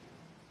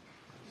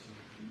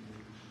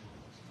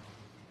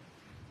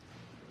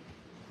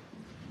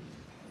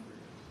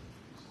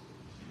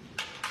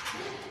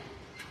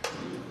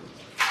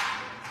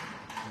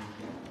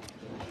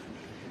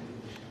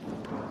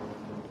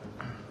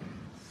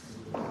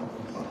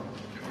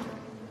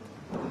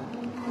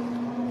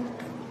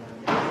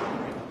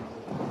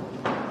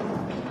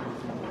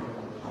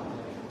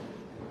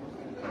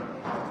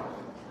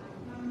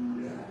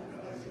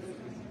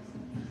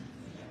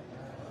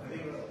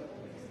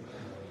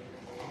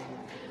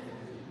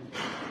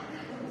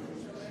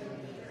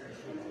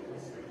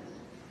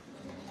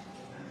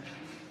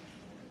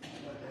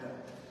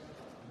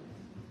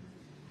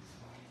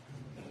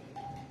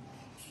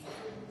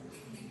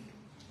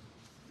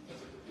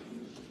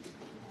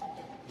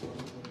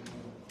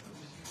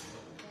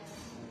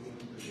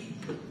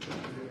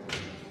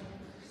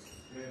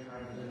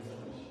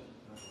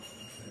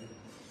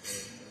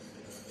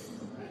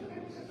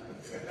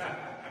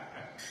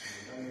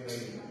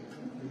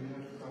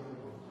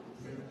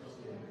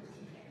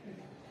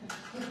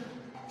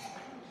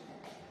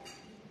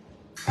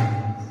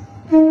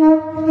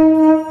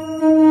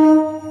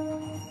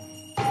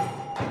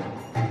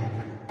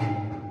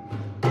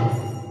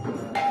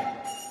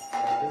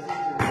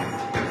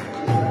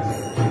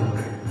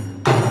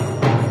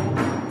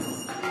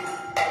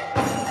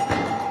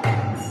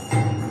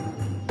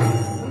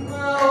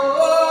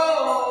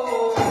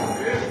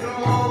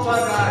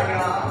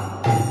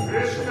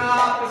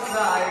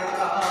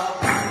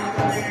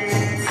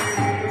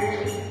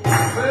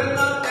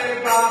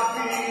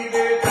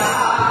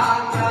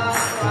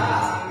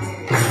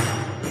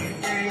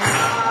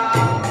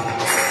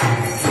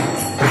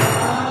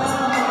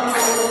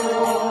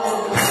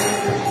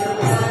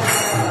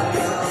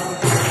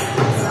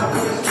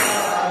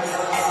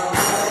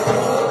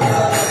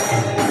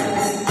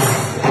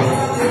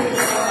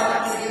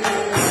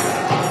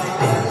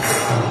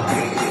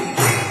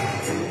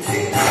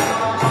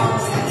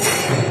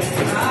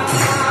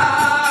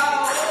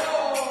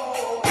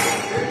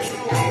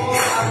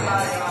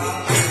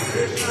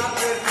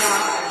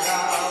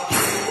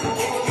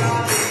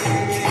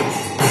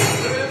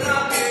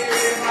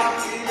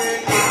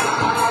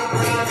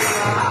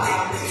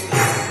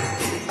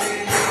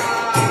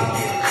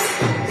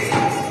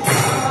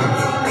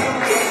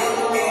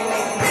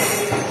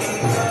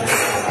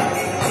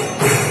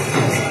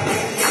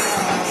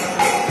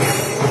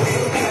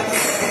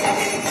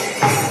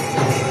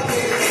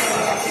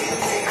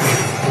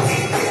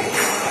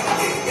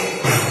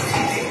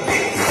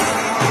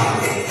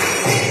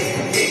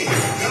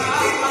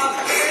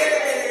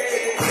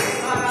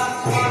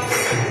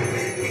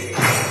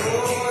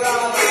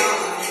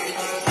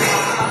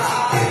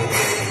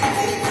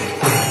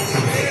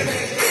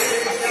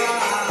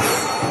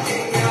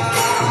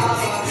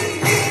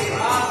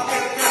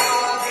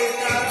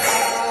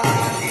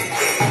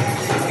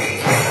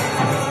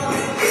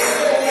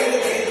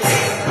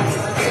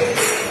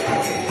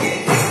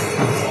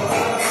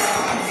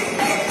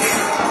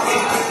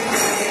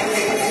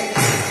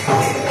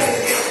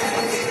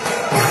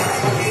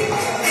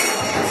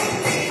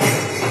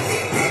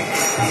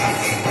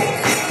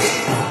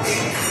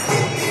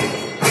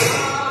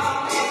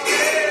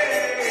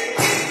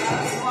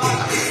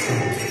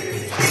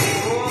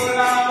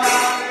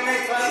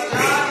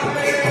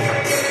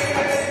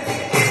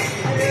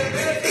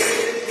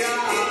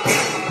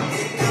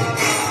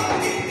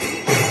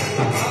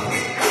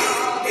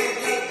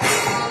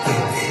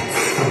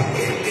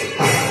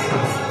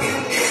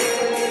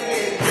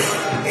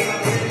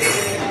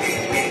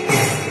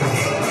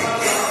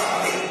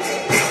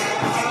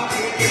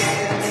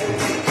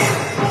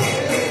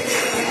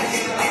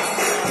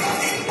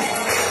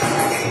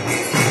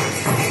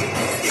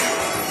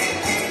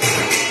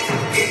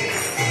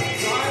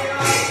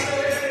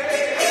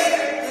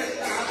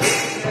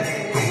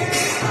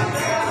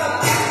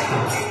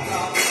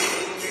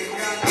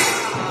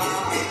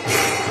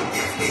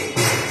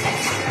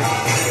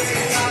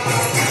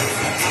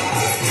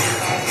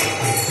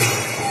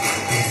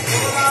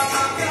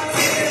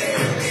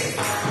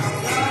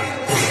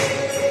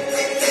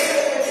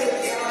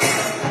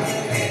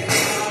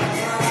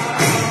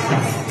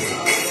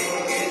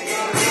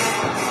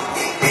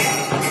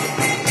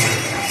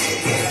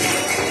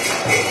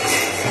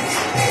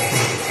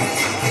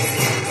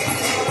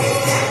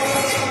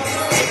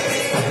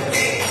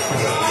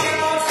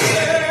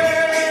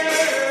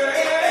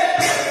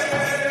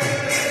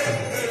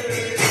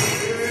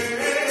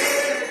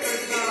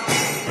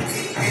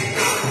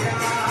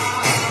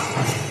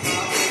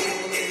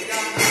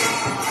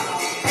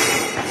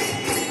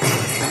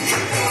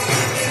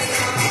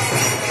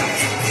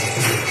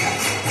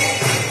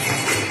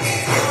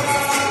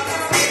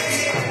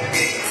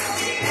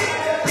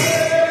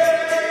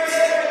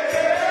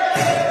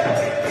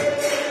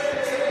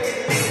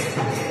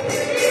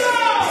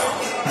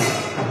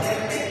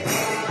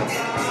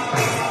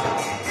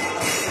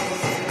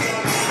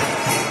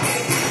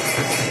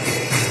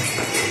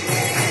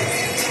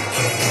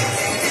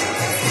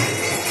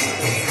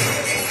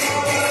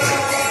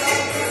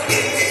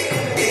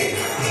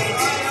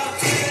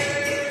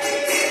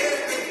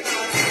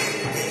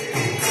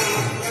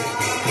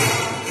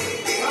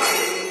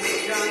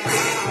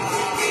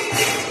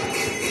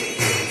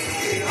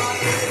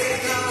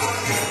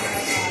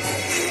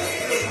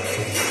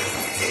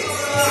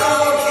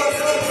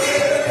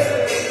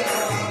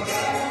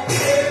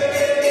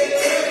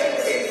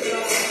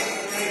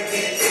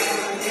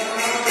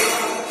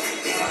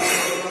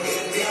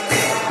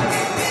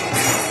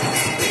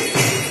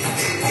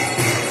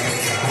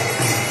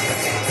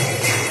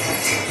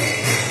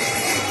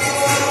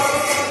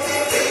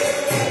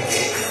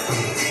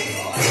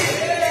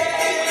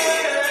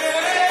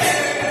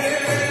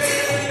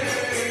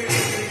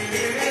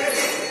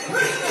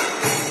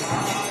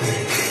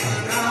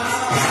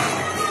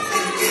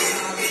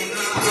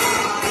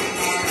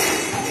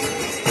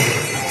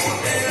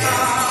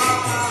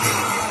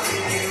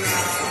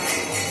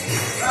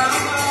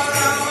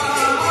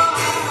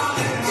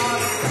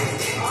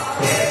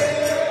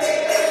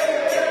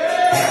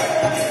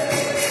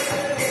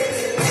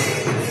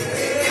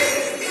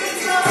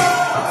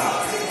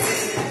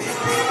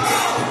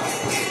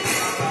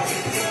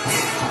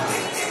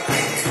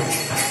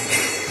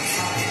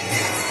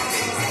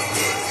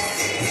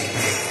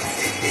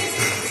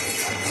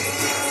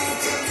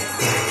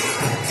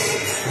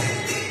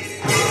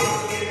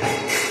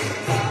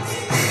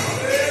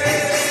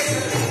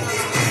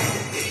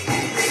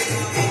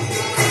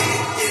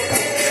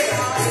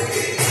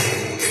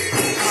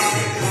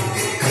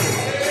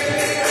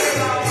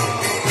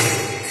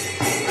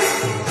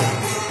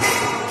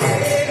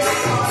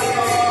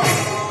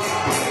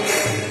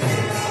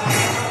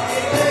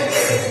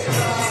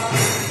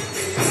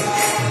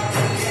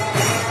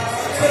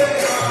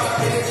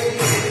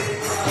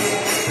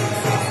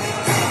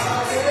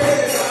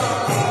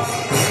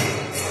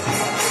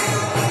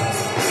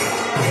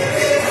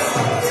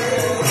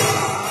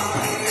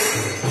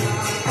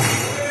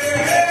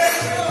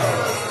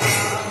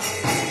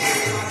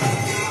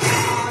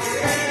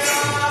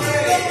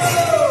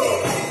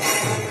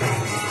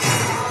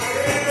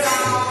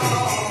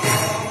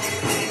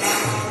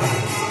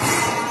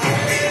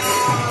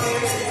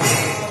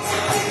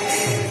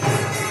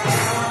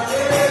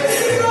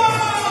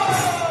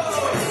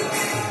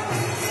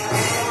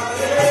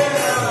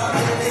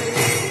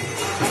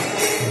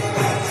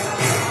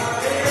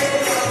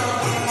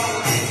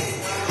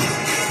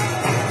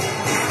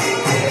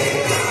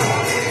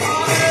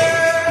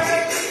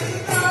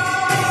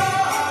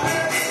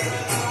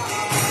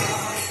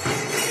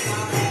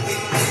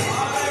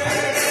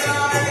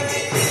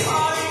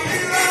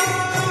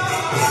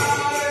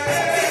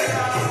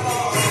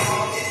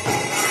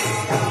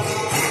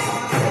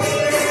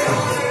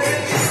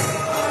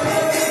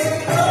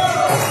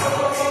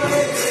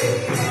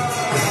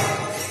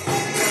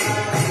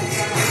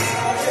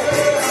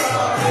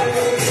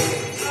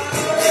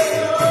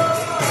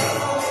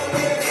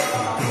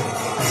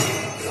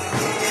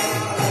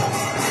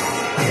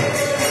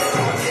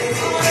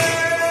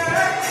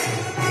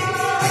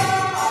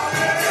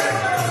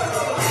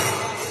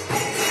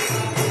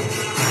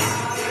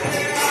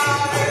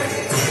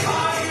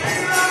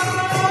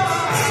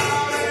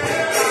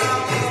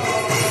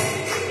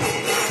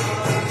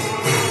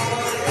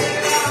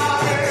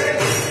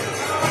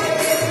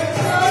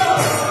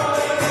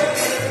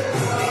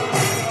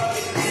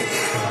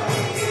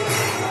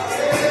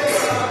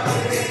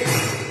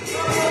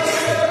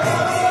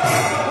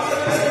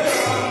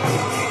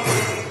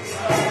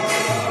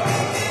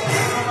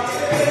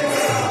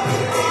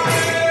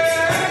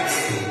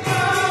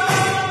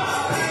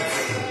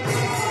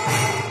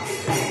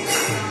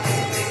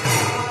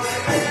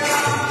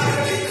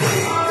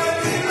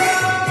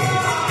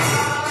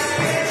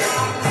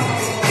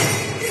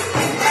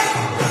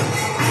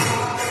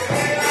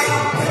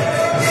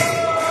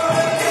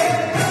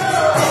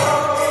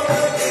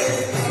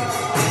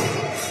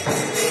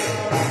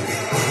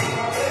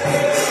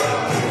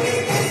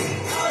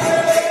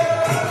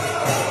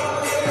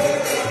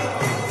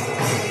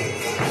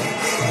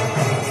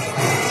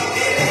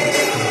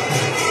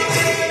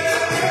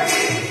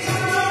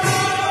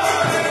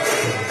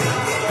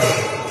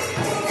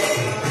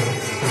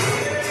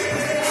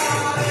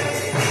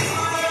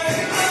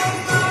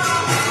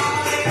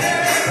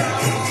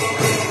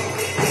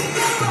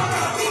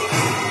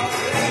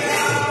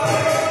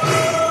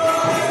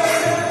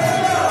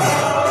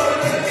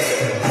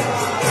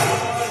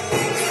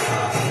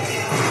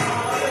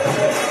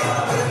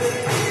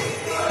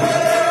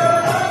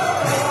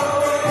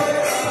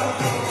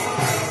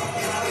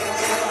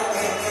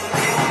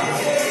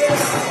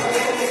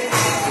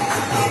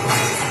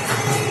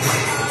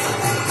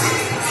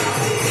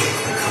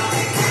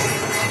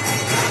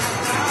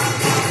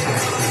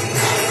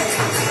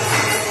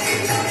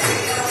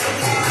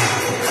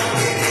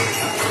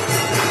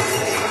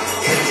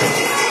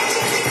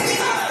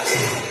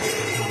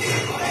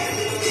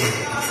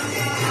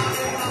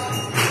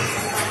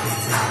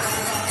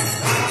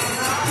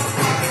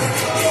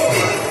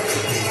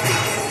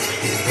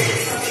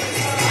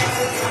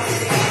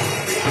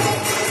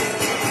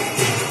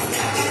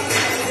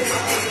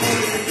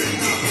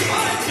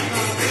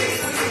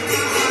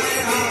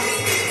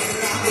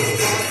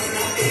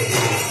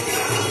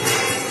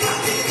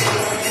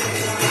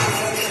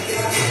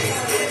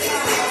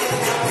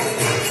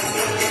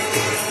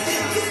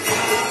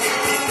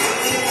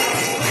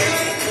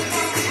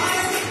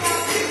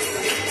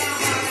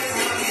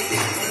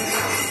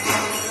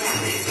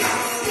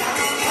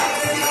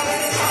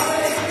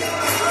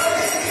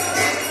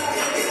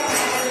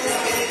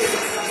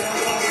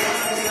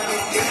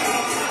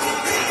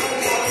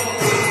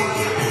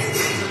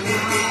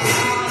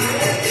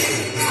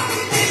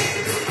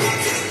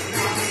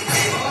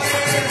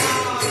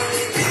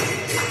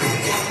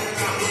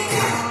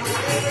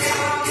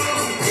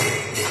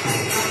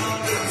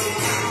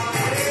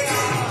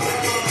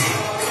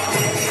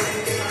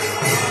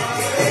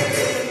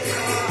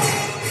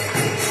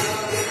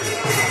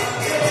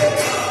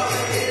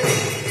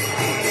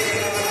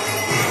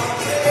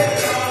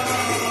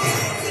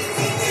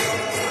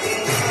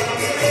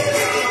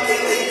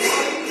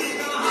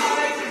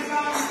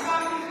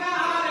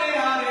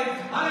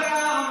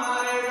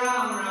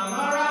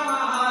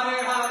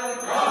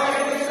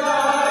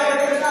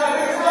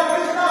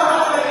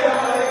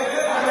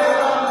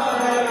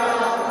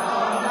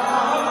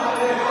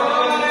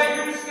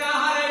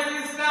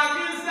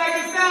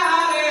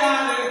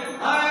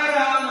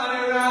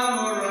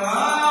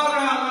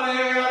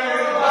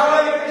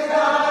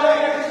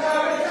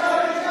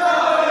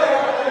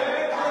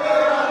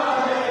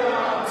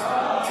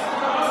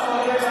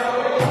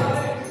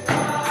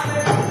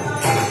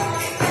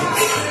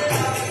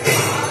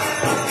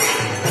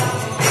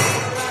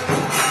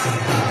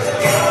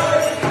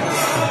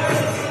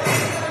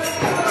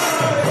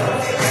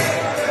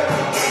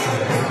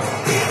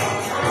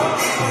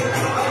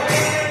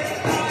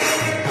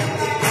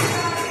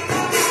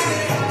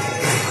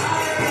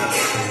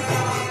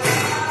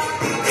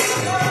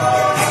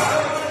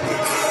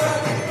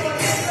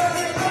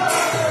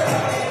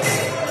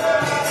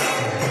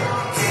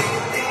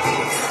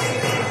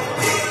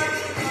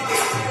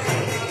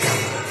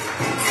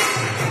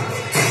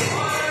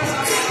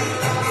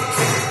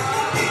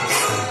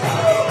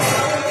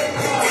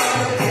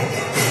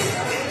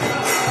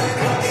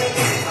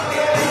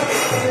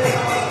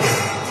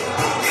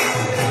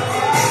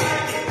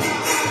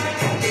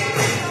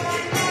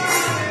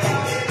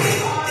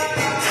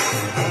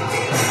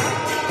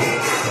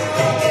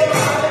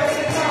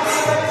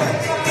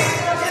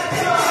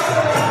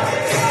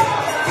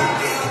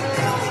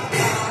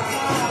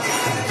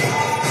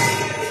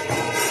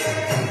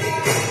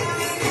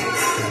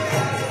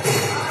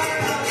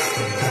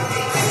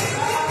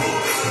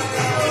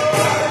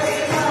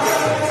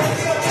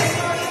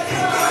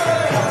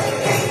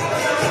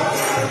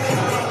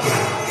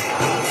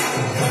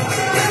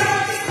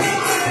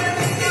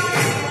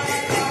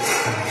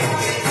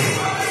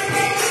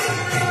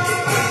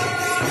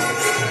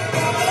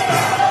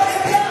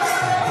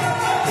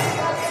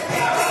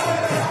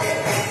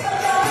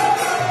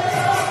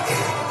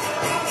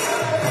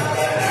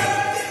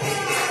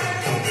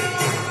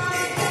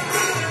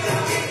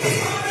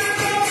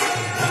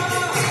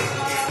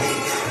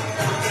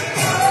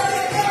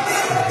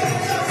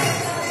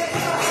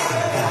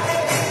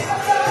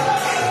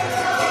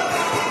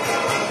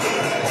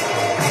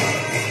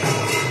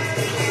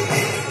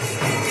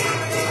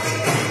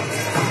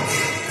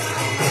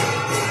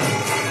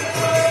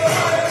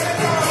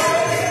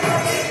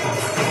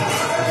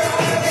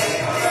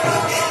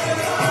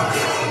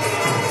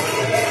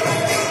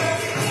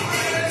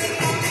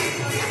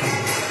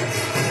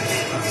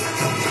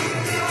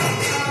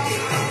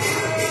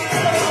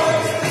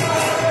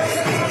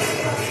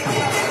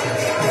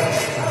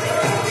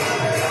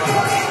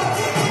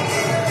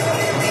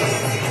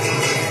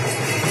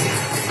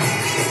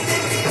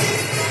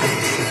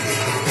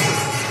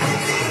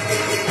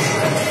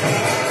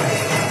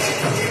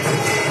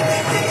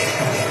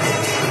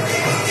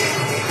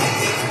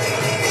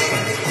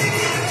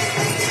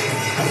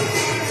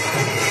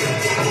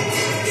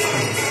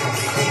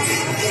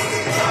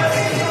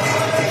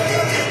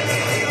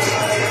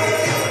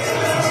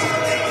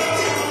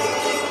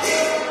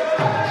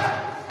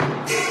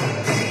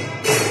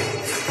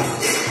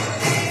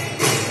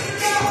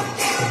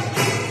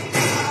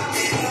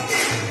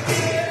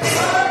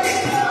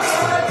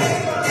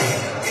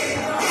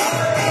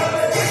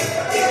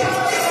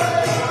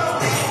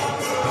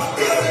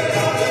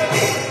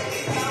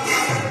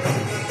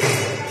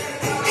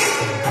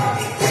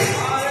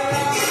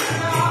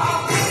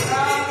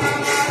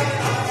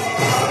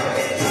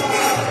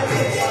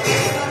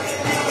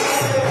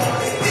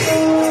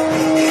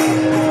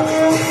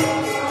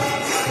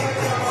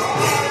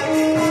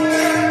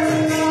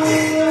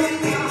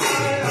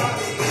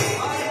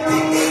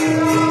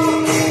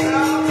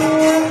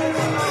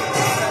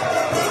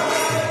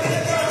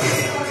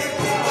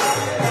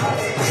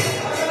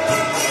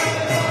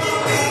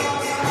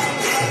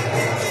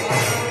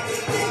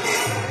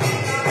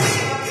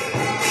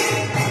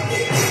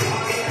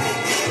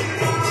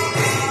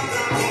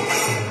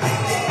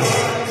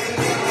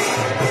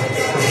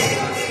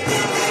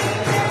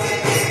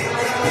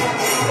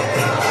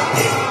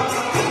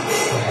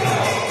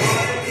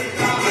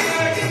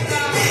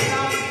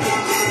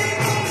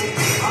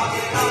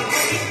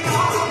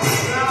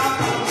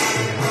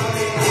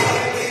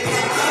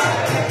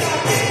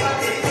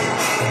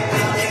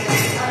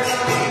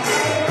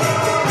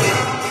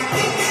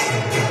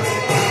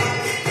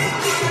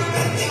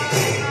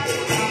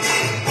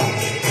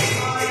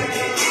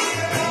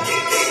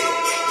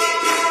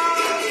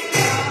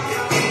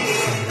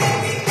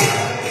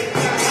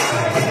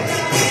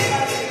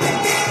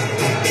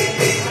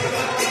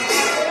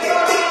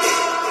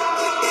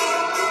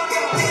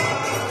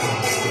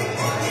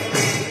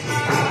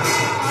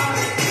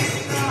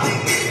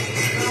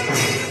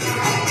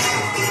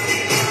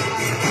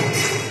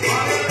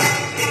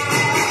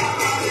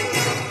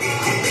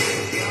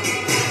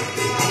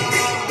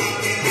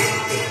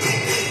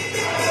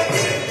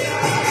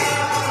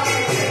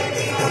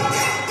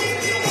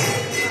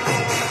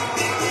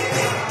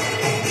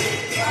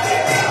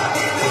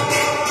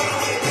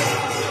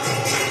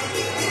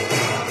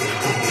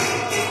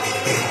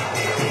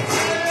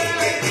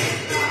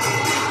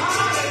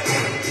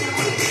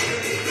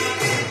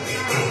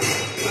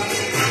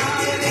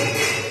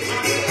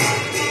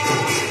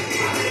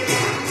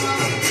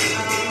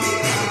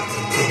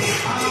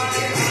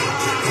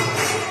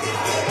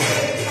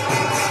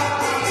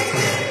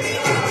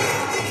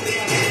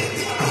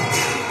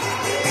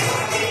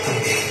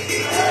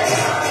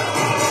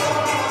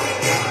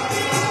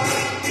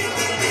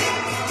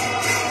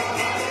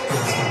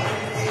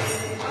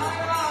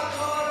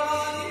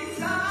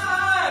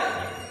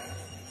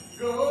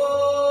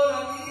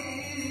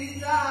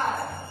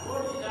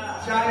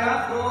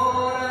 Caru.